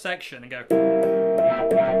out of that section and go.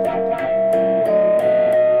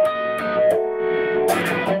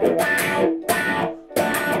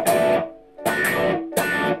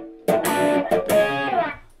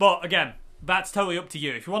 But again, that's totally up to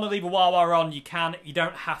you. If you want to leave a wah-wah on, you can. You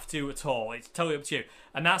don't have to at all. It's totally up to you.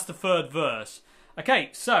 And that's the third verse. Okay,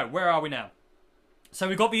 so where are we now? So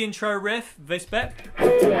we've got the intro riff, this bit. And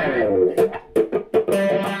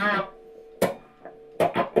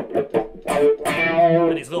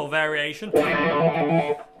its little variation.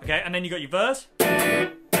 Okay, and then you got your verse.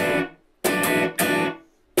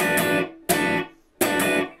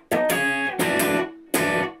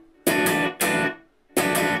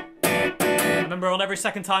 Remember, on every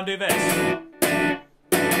second time, do this.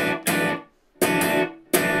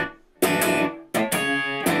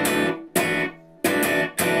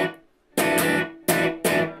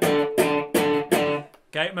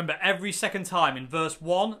 Okay, remember every second time in verse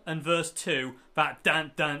 1 and verse 2, that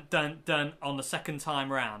dun dun dun dun on the second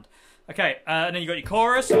time round. Okay, and then you got your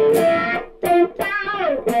chorus. And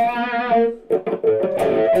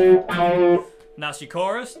that's your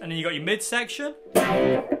chorus. And then you got your midsection.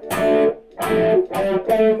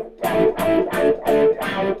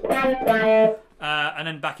 And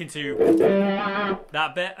then back into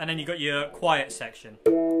that bit. And then you got your quiet section.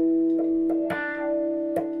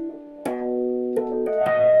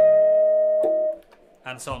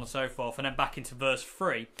 And so on and so forth, and then back into verse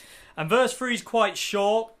 3. And verse 3 is quite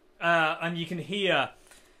short, and you can hear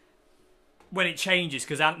when it changes,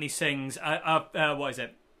 because Anthony sings, what is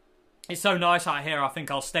it? It's so nice out here, I think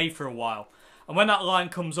I'll stay for a while. And when that line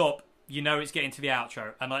comes up, you know it's getting to the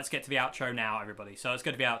outro. And let's get to the outro now, everybody. So let's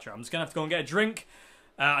go to the outro. I'm just going to have to go and get a drink.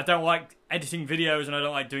 I don't like editing videos, and I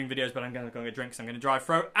don't like doing videos, but I'm going to go and get a drink, so I'm going to drive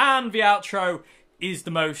through. And the outro is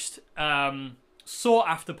the most sought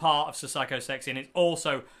after part of So Psycho Sexy, and it's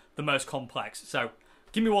also the most complex. So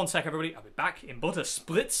give me 1 sec, everybody. I'll be back in but a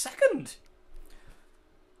split second.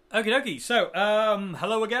 Okie dokie. So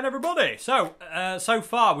hello again, everybody. So so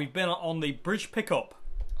far we've been on the bridge pickup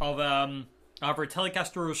of either a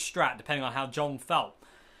Telecaster or a Strat, depending on how John felt.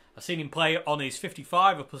 I've seen him play it on his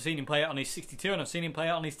 55, I've seen him play it on his 62, and I've seen him play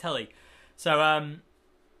it on his Tele. So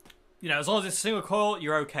you know, as long as it's a single coil,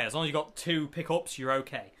 you're okay. As long as you've got 2 pickups, you're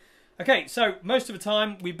okay. Okay, so most of the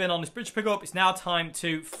time we've been on this bridge pickup. It's now time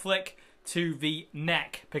to flick to the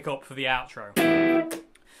neck pickup for the outro.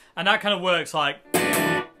 And that kind of works like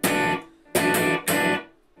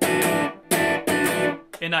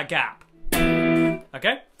in that gap.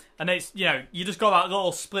 Okay? And it's, you know, you just got that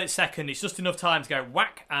little split second. It's just enough time to go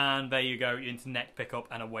whack, and there you go, you're into neck pickup,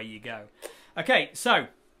 and away you go. Okay, so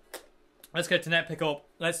let's go to neck pickup.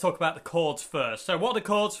 Let's talk about the chords first. So what are the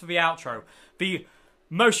chords for the outro? The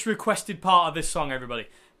most requested part of this song, everybody,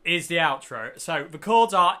 is the outro. So the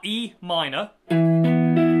chords are E minor,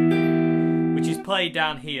 which is played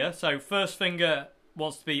down here. So first finger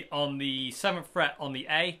wants to be on the 7th fret on the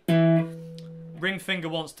A. Ring finger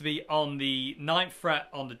wants to be on the 9th fret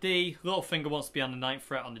on the D. Little finger wants to be on the 9th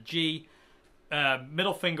fret on the G.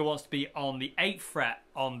 Middle finger wants to be on the 8th fret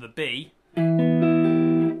on the B.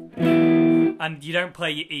 And you don't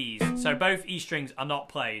play your E's. So both E strings are not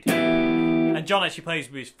played. And John actually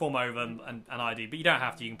plays with his thumb over and I do, but you don't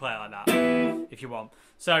have to. You can play it like that if you want.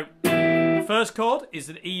 So first chord is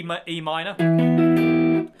an E minor.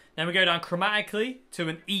 Then we go down chromatically to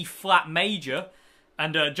an E flat major,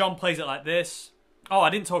 and John plays it like this. Oh, I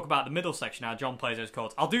didn't talk about the middle section. How John plays those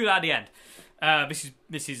chords. I'll do that at the end.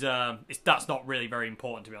 That's not really very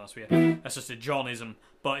important, to be honest with you. That's just a Johnism,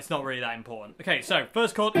 but it's not really that important. Okay, so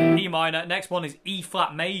first chord, E minor. Next one is E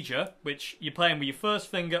flat major, which you're playing with your first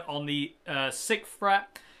finger on the 6th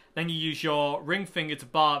fret. Then you use your ring finger to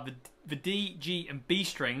bar the D, G, and B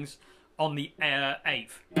strings on the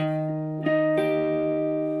 8th.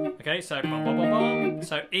 Okay, so bum, bum, bum, bum.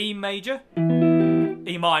 So E major,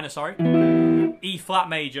 E minor, sorry, E flat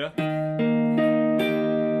major.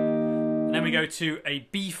 And then we go to a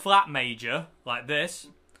B flat major, like this,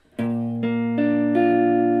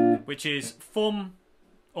 which is thumb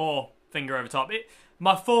or finger over top.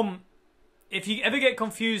 My thumb, if you ever get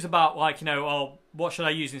confused about, like, you know, oh, what should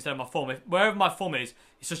I use instead of my thumb? Wherever my thumb is,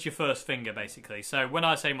 it's just your first finger, basically. So when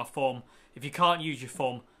I say my thumb, if you can't use your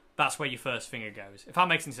thumb, that's where your first finger goes. If that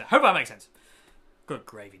makes any sense. Hope that makes sense. Good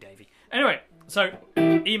gravy, Davey. Anyway, so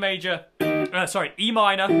E major, E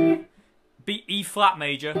minor, E flat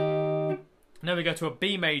major. And then we go to a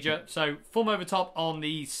B major. So thumb over top on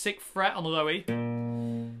the 6th fret on the low E.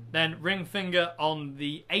 Then ring finger on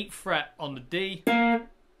the 8th fret on the D.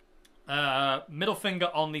 Middle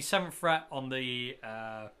finger on the 7th fret on the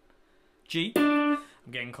G. I'm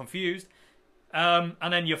getting confused.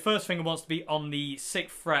 And then your first finger wants to be on the 6th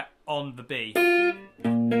fret on the B.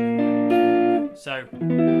 So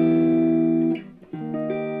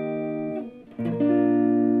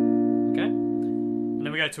okay. And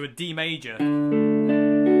then we go to a D major.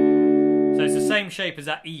 So it's the same shape as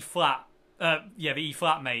that E flat. Yeah, the E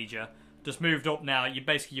flat major. Just moved up now. You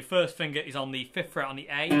basically your first finger is on the 5th fret on the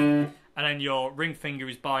A, and then your ring finger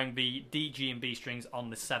is barring the D, G, and B strings on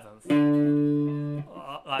the 7th,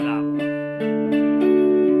 like that.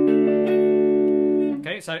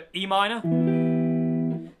 Okay, so E minor,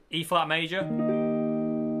 E flat major,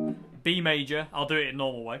 B major. I'll do it in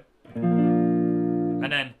normal way,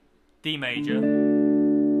 and then D major.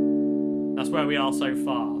 That's where we are so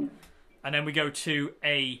far, and then we go to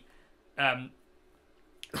a sorry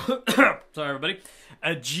everybody,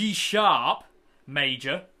 a G sharp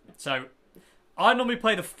major. So I normally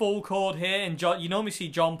play the full chord here, and you normally see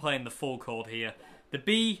John playing the full chord here. The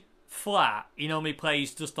B flat, he normally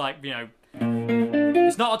plays just like, you know,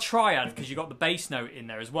 it's not a triad because you've got the bass note in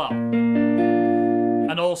there as well.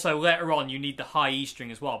 And also later on you need the high E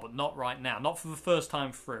string as well, but not right now. Not for the first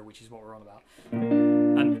time through, which is what we're on about.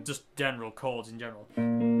 And just general chords in general.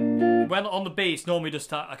 When on the B, it's normally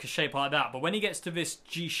just like a shape like that. But when he gets to this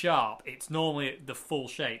G sharp, it's normally the full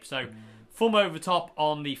shape. So thumb over top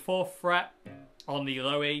on the 4th fret on the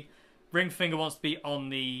low E. Ring finger wants to be on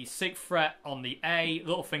the 6th fret on the A.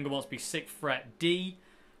 Little finger wants to be 6th fret D.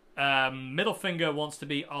 Middle finger wants to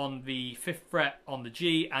be on the 5th fret on the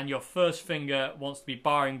G, and your first finger wants to be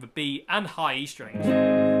barring the B and high E strings.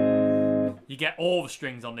 You get all the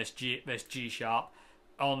strings on this G sharp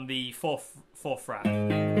on the 4th fret.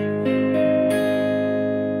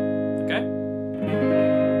 Okay.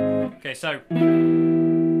 Okay, so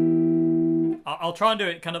I'll try and do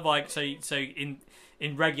it kind of like so in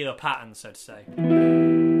regular patterns, so to say.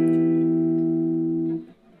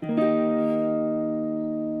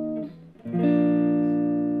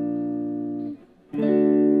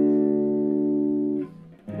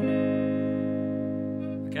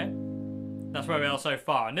 That's where we are so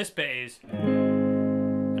far, and this bit is,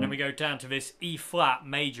 and then we go down to this E flat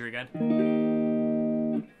major again.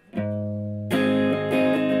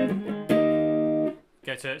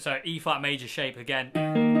 Go to so E flat major shape again,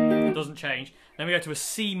 doesn't change. Then we go to a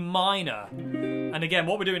C minor, and again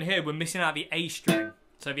what we're doing here, we're missing out the A string,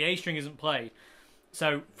 so the A string isn't played.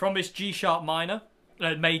 So from this G sharp minor,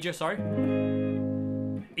 major, sorry,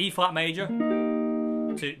 E flat major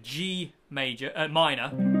to G major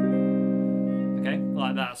minor. Okay,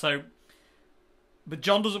 like that. So, but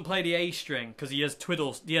John doesn't play the A string because he has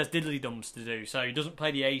diddly dums to do. So he doesn't play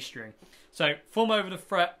the A string. So thumb over the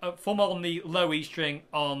fret, thumb on the low E string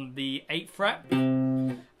on the 8th fret,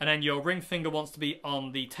 and then your ring finger wants to be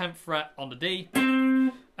on the 10th fret on the D,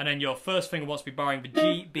 and then your first finger wants to be barring the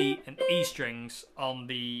G, B, and E strings on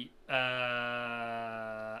the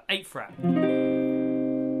 8th fret.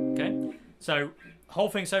 Okay, so whole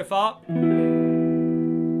thing so far: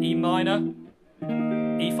 E minor,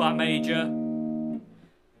 E flat major,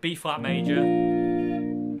 B flat major,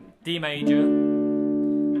 D major,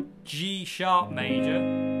 G sharp major,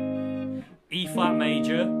 E flat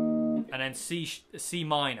major, and then C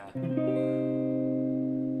minor.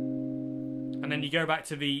 And then you go back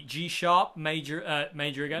to the G sharp major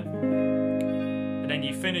again, and then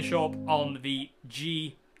you finish up on the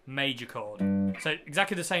G major chord. So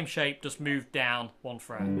exactly the same shape, just moved down 1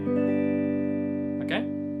 fret. Okay.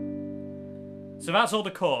 So that's all the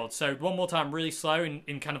chords. So one more time, really slow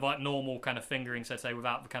in kind of like normal kind of fingering, so to say,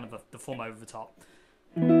 without the kind of the thumb over the top.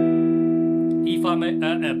 E flat,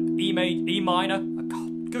 E minor. Oh,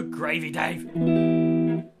 God, good gravy, Dave.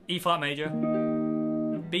 E flat major,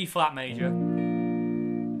 B flat major,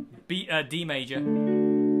 D major,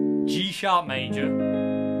 G sharp major,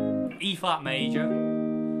 E flat major,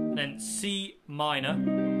 then C minor,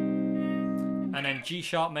 and then G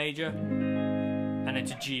sharp major, and then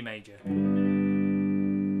to G major.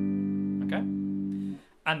 Okay?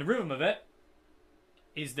 And the rhythm of it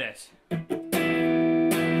is this.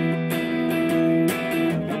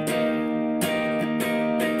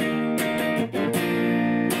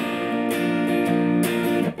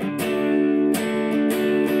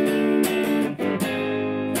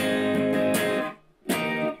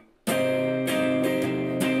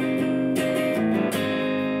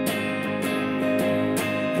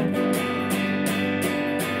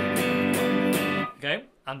 Okay?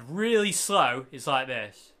 And really slow is like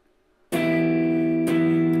this.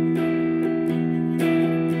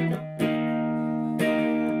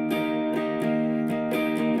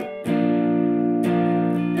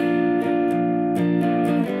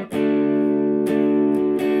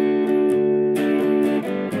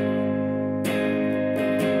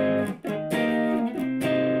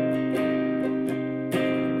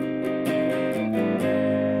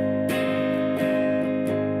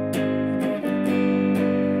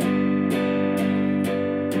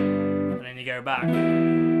 Back.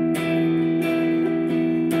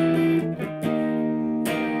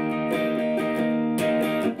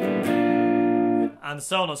 and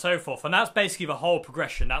so on and so forth. And that's basically the whole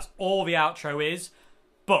progression. That's all the outro is.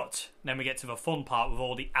 But then we get to the fun part with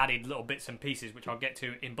all the added little bits and pieces, which I'll get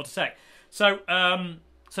to in but a sec. So,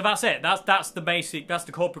 so that's it. That's the basic. That's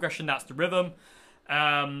the chord progression. That's the rhythm.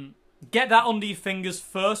 Get that under your fingers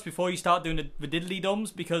first before you start doing the diddly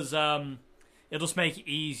dums, because it'll just make it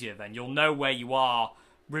easier. Then you'll know where you are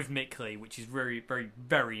rhythmically, which is very, very,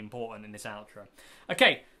 very important in this outro.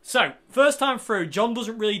 Okay, so first time through, John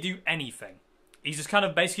doesn't really do anything. He's just kind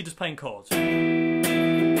of basically just playing chords.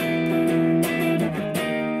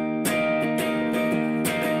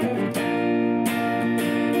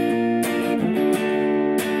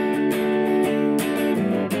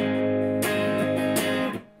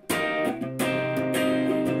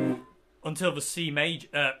 Until the C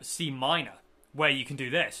minor, where you can do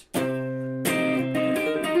this,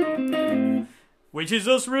 which is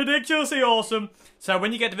just ridiculously awesome. So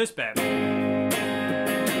when you get to this bit,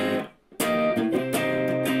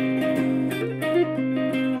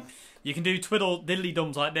 you can do twiddle diddly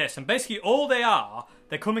dums like this, and basically all they're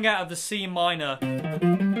coming out of the C minor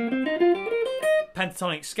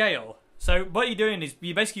pentatonic scale. So what you're doing is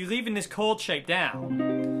you're basically leaving this chord shape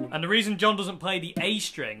down, and the reason John doesn't play the A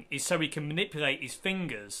string is so he can manipulate his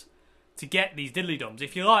fingers to get these diddly dums.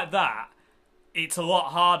 If you like that, it's a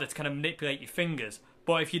lot harder to kind of manipulate your fingers.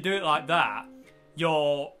 But if you do it like that,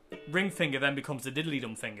 your ring finger then becomes the diddly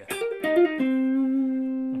dum finger.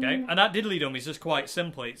 Okay, and that diddly dum is just quite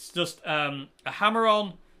simple. It's just a hammer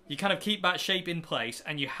on. You kind of keep that shape in place,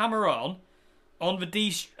 and you hammer on the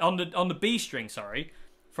B string. Sorry.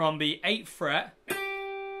 From the 8th fret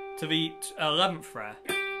to the 11th fret,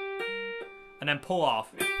 and then pull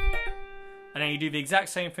off, and then you do the exact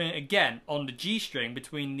same thing again on the G string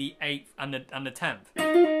between the 8th and the 10th,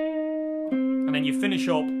 and then you finish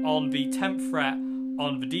up on the 10th fret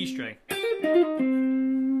on the D string.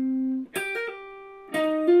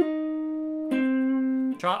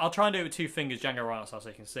 I'll try and do it with 2 fingers, Django Reinhardt style, so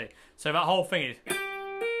you can see. So that whole thing is.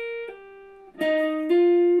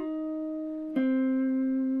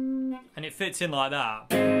 And it fits in like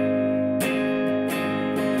that.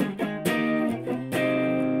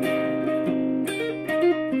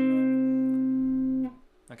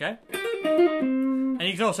 Okay? And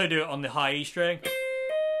you can also do it on the high E string.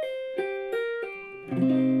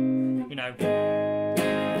 You know.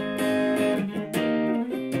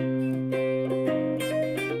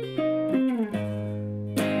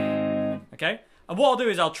 Okay? And what I'll do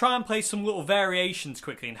is I'll try and play some little variations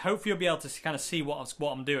quickly, and hopefully you'll be able to kind of see what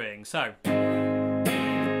I'm doing. So.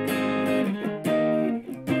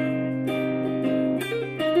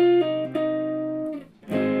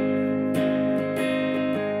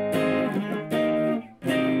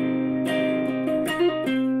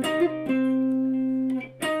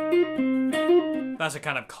 That's a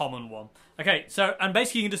kind of common one. Okay, so, and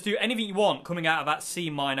basically you can just do anything you want coming out of that C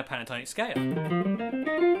minor pentatonic scale.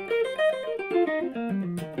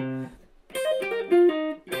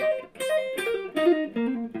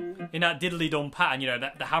 In that diddly-dum pattern, you know,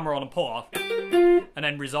 the hammer on and pull off, and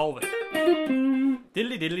then resolve it.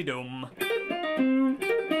 Diddly-diddly-dum.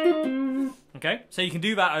 Okay, so you can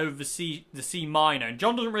do that over the C minor, and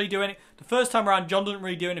John doesn't really do any. The first time around, John doesn't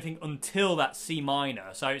really do anything until that C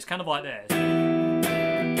minor, so it's kind of like this.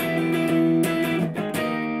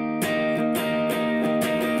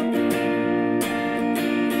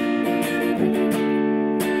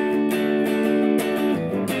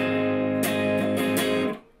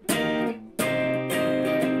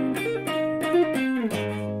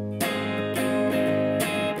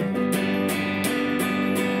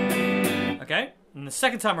 And the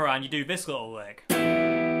second time around, you do this little lick,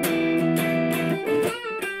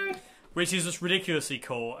 which is just ridiculously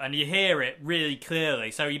cool, and you hear it really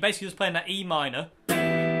clearly. So you're basically just playing that E minor,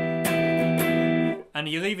 and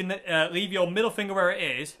you're leave your middle finger where it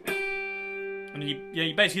is, and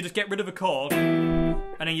you basically just get rid of a chord, and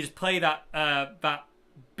then you just play that that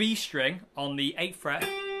B string on the 8th fret,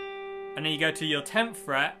 and then you go to your 10th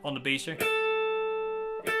fret on the B string.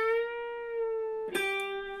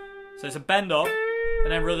 So it's a bend up,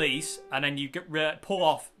 and then release, and then you pull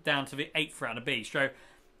off down to the 8th fret on the B. So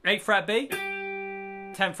 8th fret B,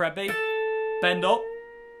 10th fret B, bend up,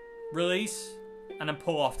 release, and then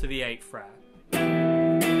pull off to the 8th fret.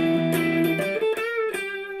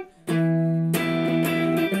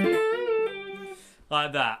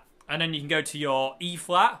 Like that. And then you can go to your E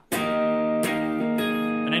flat,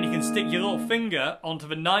 and then you can stick your little finger onto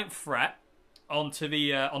the 9th fret onto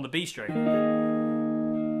the on the B string.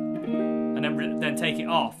 And then take it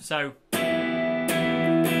off. So and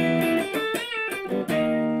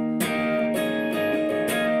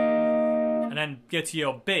then go to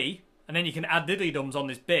your B, And then you can add diddly dums on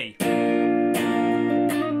this B.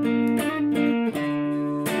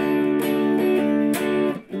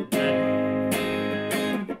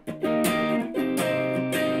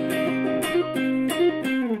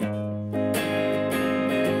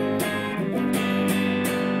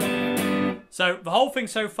 So the whole thing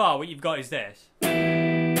so far, what you've got is this.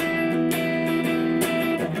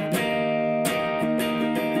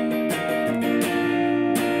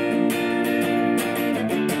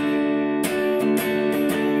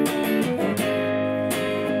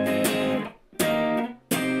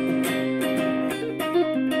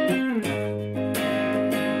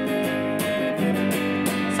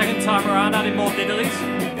 Second time around, adding more diddlies.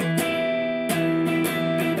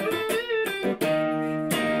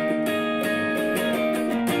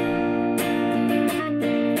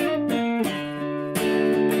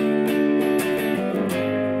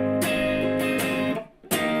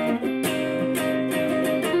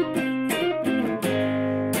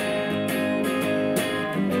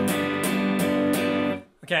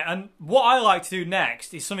 Okay, and what I like to do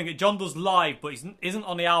next is something that John does live, but isn't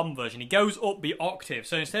on the album version. He goes up the octave.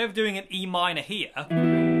 So instead of doing an E minor here,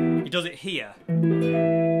 he does it here.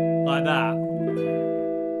 Like that.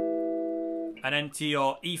 And then to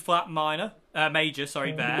your E flat minor, major,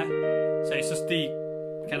 sorry, there. So it's just the,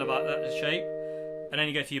 kind of like that shape. And then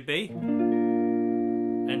you go to your B.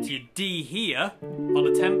 And to your D here, on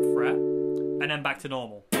the 10th fret. And then back to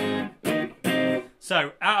normal.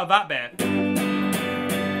 So, out of that bit,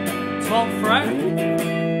 12th fret,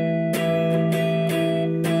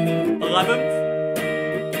 11th,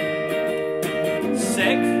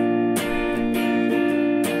 6th,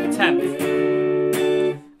 10th.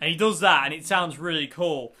 And he does that and it sounds really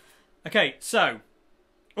cool. Okay, so,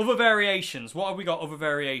 other variations. What have we got other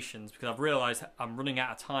variations? Because I've realised I'm running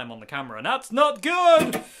out of time on the camera and that's not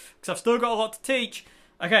good! Because I've still got a lot to teach.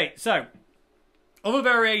 Okay, so, other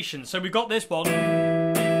variations. So we've got this one.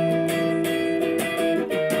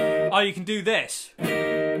 Oh, you can do this.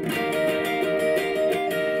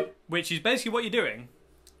 Which is basically what you're doing,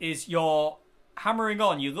 is you're hammering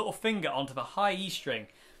on your little finger onto the high E string.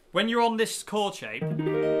 When you're on this chord shape,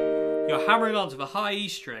 you're hammering onto the high E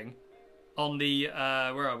string on the,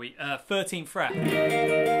 where are we? 13th fret.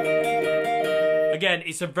 Again,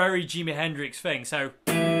 it's a very Jimi Hendrix thing, so...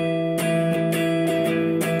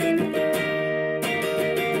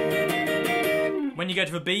 When you go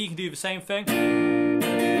to the B, you can do the same thing.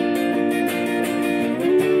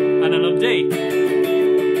 And then on D.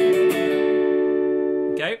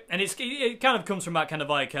 Okay, and it kind of comes from that kind of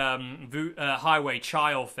like Highway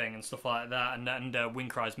Child thing and stuff like that, and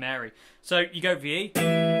Wind Cries Mary. So you go for the E,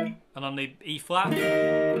 and on the E flat.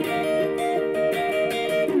 And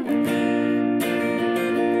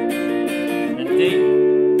then D.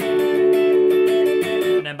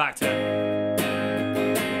 And then back to...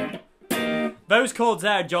 Those chords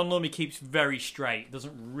there, John normally keeps very straight.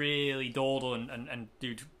 Doesn't really dawdle and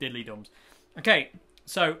do diddly dums. Okay,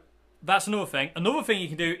 so that's another thing. Another thing you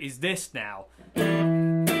can do is this now.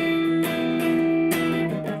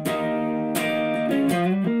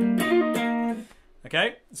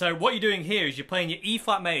 Okay, so what you're doing here is you're playing your E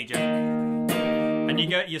flat major, and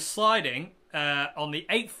you're sliding on the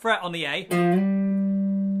 8th fret on the A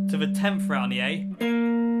to the 10th fret on the A.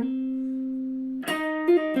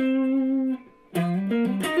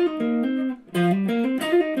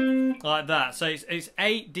 Like that. So it's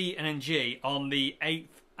A, D, and then G on the 8th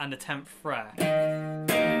and the 10th fret. If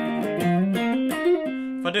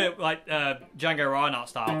I do it like Django Reinhardt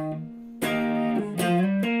style,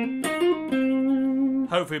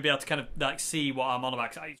 hopefully we'll be able to kind of like see what I'm on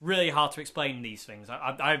about. It's really hard to explain these things.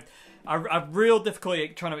 I've real difficulty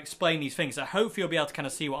trying to explain these things. So hopefully you'll be able to kind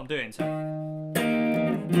of see what I'm doing. So.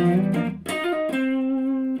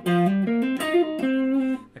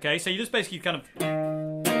 Okay, so you just basically kind of.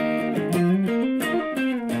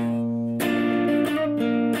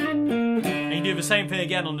 Do the same thing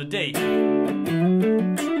again on the D.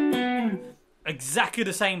 Exactly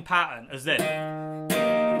the same pattern as this.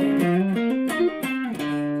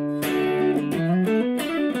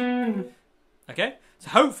 Okay, so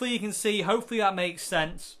hopefully you can see, hopefully that makes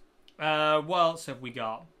sense. What else have we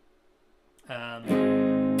got? Because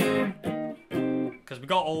we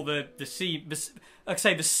got all the C, like I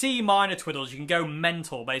say, the C minor twiddles. You can go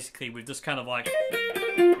mental basically with just kind of like.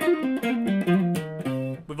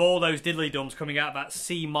 With all those diddly dums coming out of that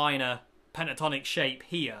C minor pentatonic shape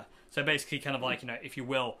here. So basically kind of like, you know, if you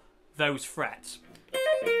will, those frets.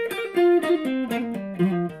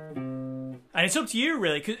 And it's up to you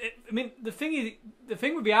really, because I mean, the thing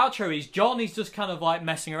with the outro is John is just kind of like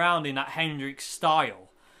messing around in that Hendrix style.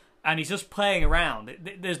 and he's just playing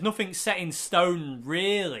around. There's nothing set in stone,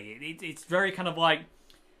 really. It's very kind of like...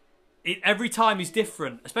 every time he's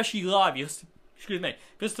different, especially live. Excuse me.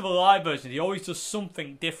 Just to the live version, he always does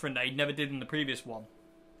something different that he never did in the previous one.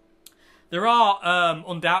 There are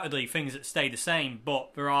undoubtedly things that stay the same,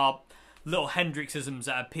 but there are little Hendrixisms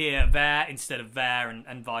that appear there instead of there,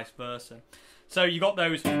 and vice versa. So you got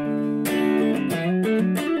those, and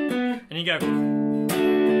you go.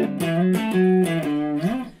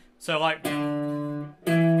 So like, and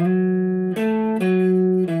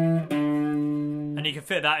you can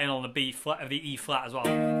fit that in on the B flat, the E flat as well.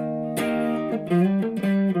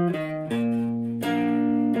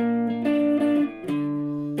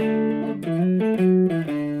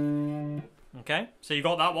 Okay, so you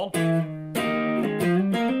got that one,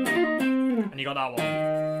 and you got that one.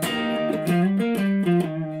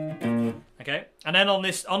 Okay, and then on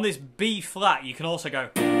this B flat, you can also go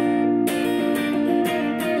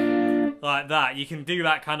like that. You can do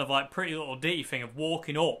that kind of like Pretty Little Ditty thing of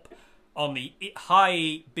walking up on the high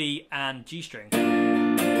E, B, and G string.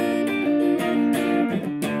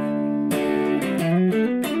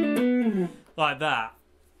 Like that.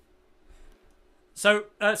 So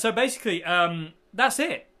basically, that's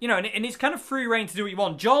it. You know, and it's kind of free reign to do what you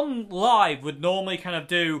want. John live would normally kind of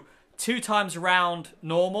do 2 times around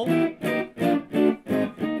normal.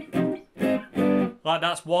 Like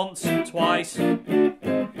that's once, twice. And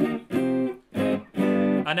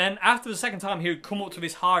then after the second time, he would come up to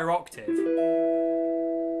this higher octave.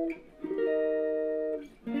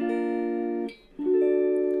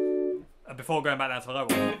 Before going back down to the lower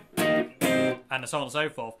one. And so on and so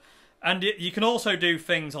forth. And you can also do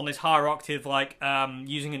things on this higher octave, like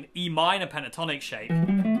using an E minor pentatonic shape.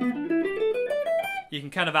 You can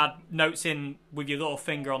kind of add notes in with your little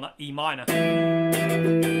finger on that E minor.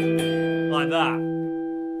 Like that.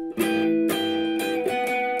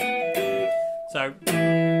 So,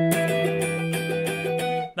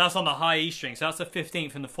 that's on the high E string. So that's the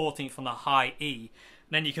 15th and the 14th on the high E.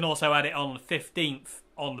 And then you can also add it on the 15th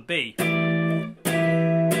on the B.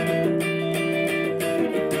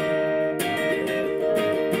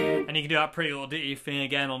 And you can do that Pretty Little Ditty thing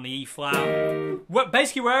again on the E flat.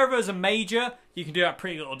 Basically, wherever there's a major, you can do that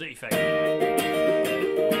Pretty Little Ditty thing.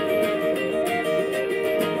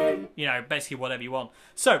 You know, basically whatever you want.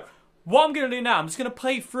 So, what I'm going to do now, I'm just going to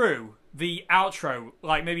play through the outro,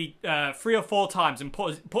 like maybe 3 or 4 times, and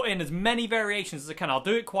put in as many variations as I can. I'll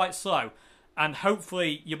do it quite slow, and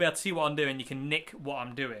hopefully you'll be able to see what I'm doing. You can nick what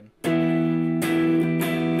I'm doing.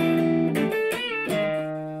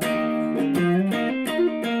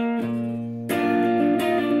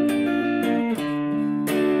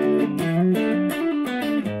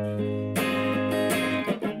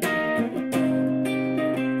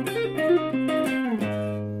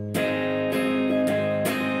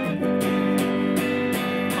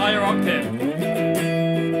 Higher octave.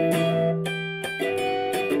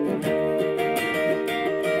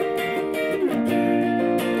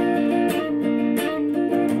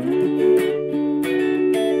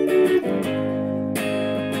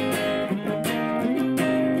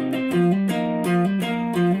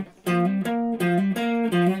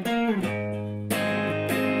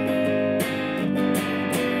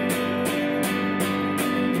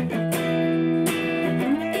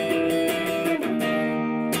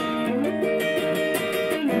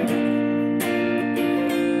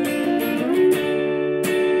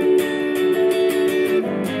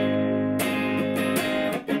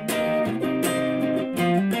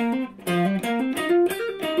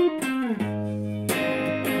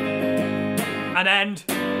 And end.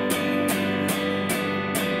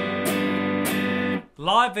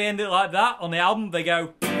 Live, they end it like that. On the album, they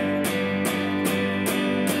go.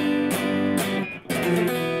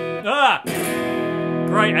 Ah!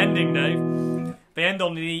 Great ending, Dave. They end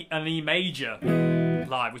on an E major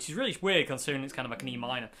live, which is really weird considering it's kind of like an E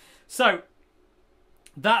minor. So,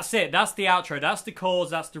 that's it. That's the outro. That's the chords.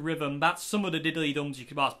 That's the rhythm. That's some of the diddly-dums you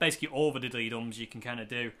could... Well, it's basically all the diddly-dums you can kind of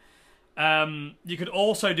do. You could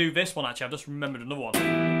also do this one, actually. I've just remembered another one.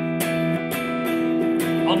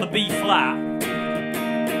 On the B flat.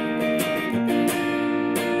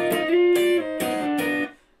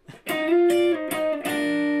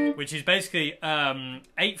 Which is basically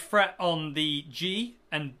 8th fret on the G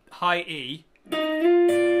and high E.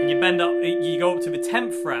 And you bend up, you go up to the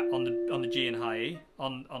 10th fret on the G and high E.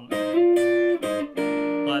 On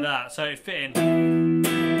like that. So it fit in.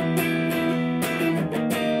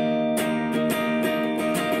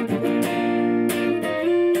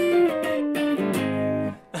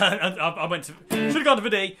 I went to, should have gone to the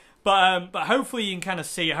D, But hopefully you can kind of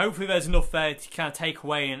see, hopefully there's enough there to kind of take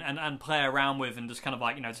away and play around with and just kind of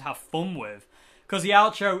like, you know, just have fun with. Because the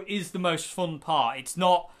outro is the most fun part. It's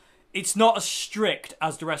not as strict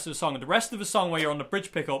as the rest of the song. And the rest of the song where you're on the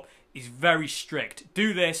bridge pickup is very strict.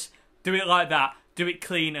 Do this, do it like that, do it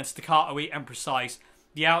clean and staccato-y and precise.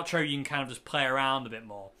 The outro you can kind of just play around a bit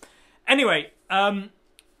more. Anyway,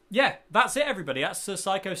 yeah, that's it everybody. That's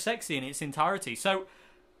Psycho Sexy in its entirety. So,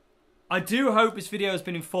 I do hope this video has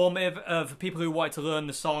been informative for people who wanted to learn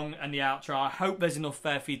the song and the outro. I hope there's enough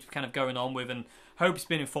there for you to kind of going on with, and hope it's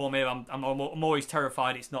been informative. I'm always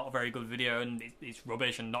terrified it's not a very good video and it's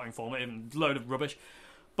rubbish and not informative and a load of rubbish.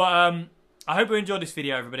 But I hope you enjoyed this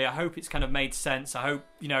video, everybody. I hope it's kind of made sense. I hope,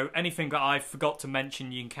 you know, anything that I forgot to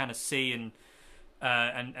mention you can kind of see and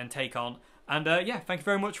take on. And yeah, thank you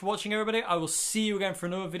very much for watching, everybody. I will see you again for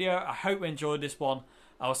another video. I hope you enjoyed this one.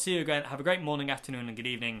 I will see you again. Have a great morning, afternoon, and good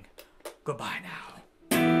evening. Goodbye now.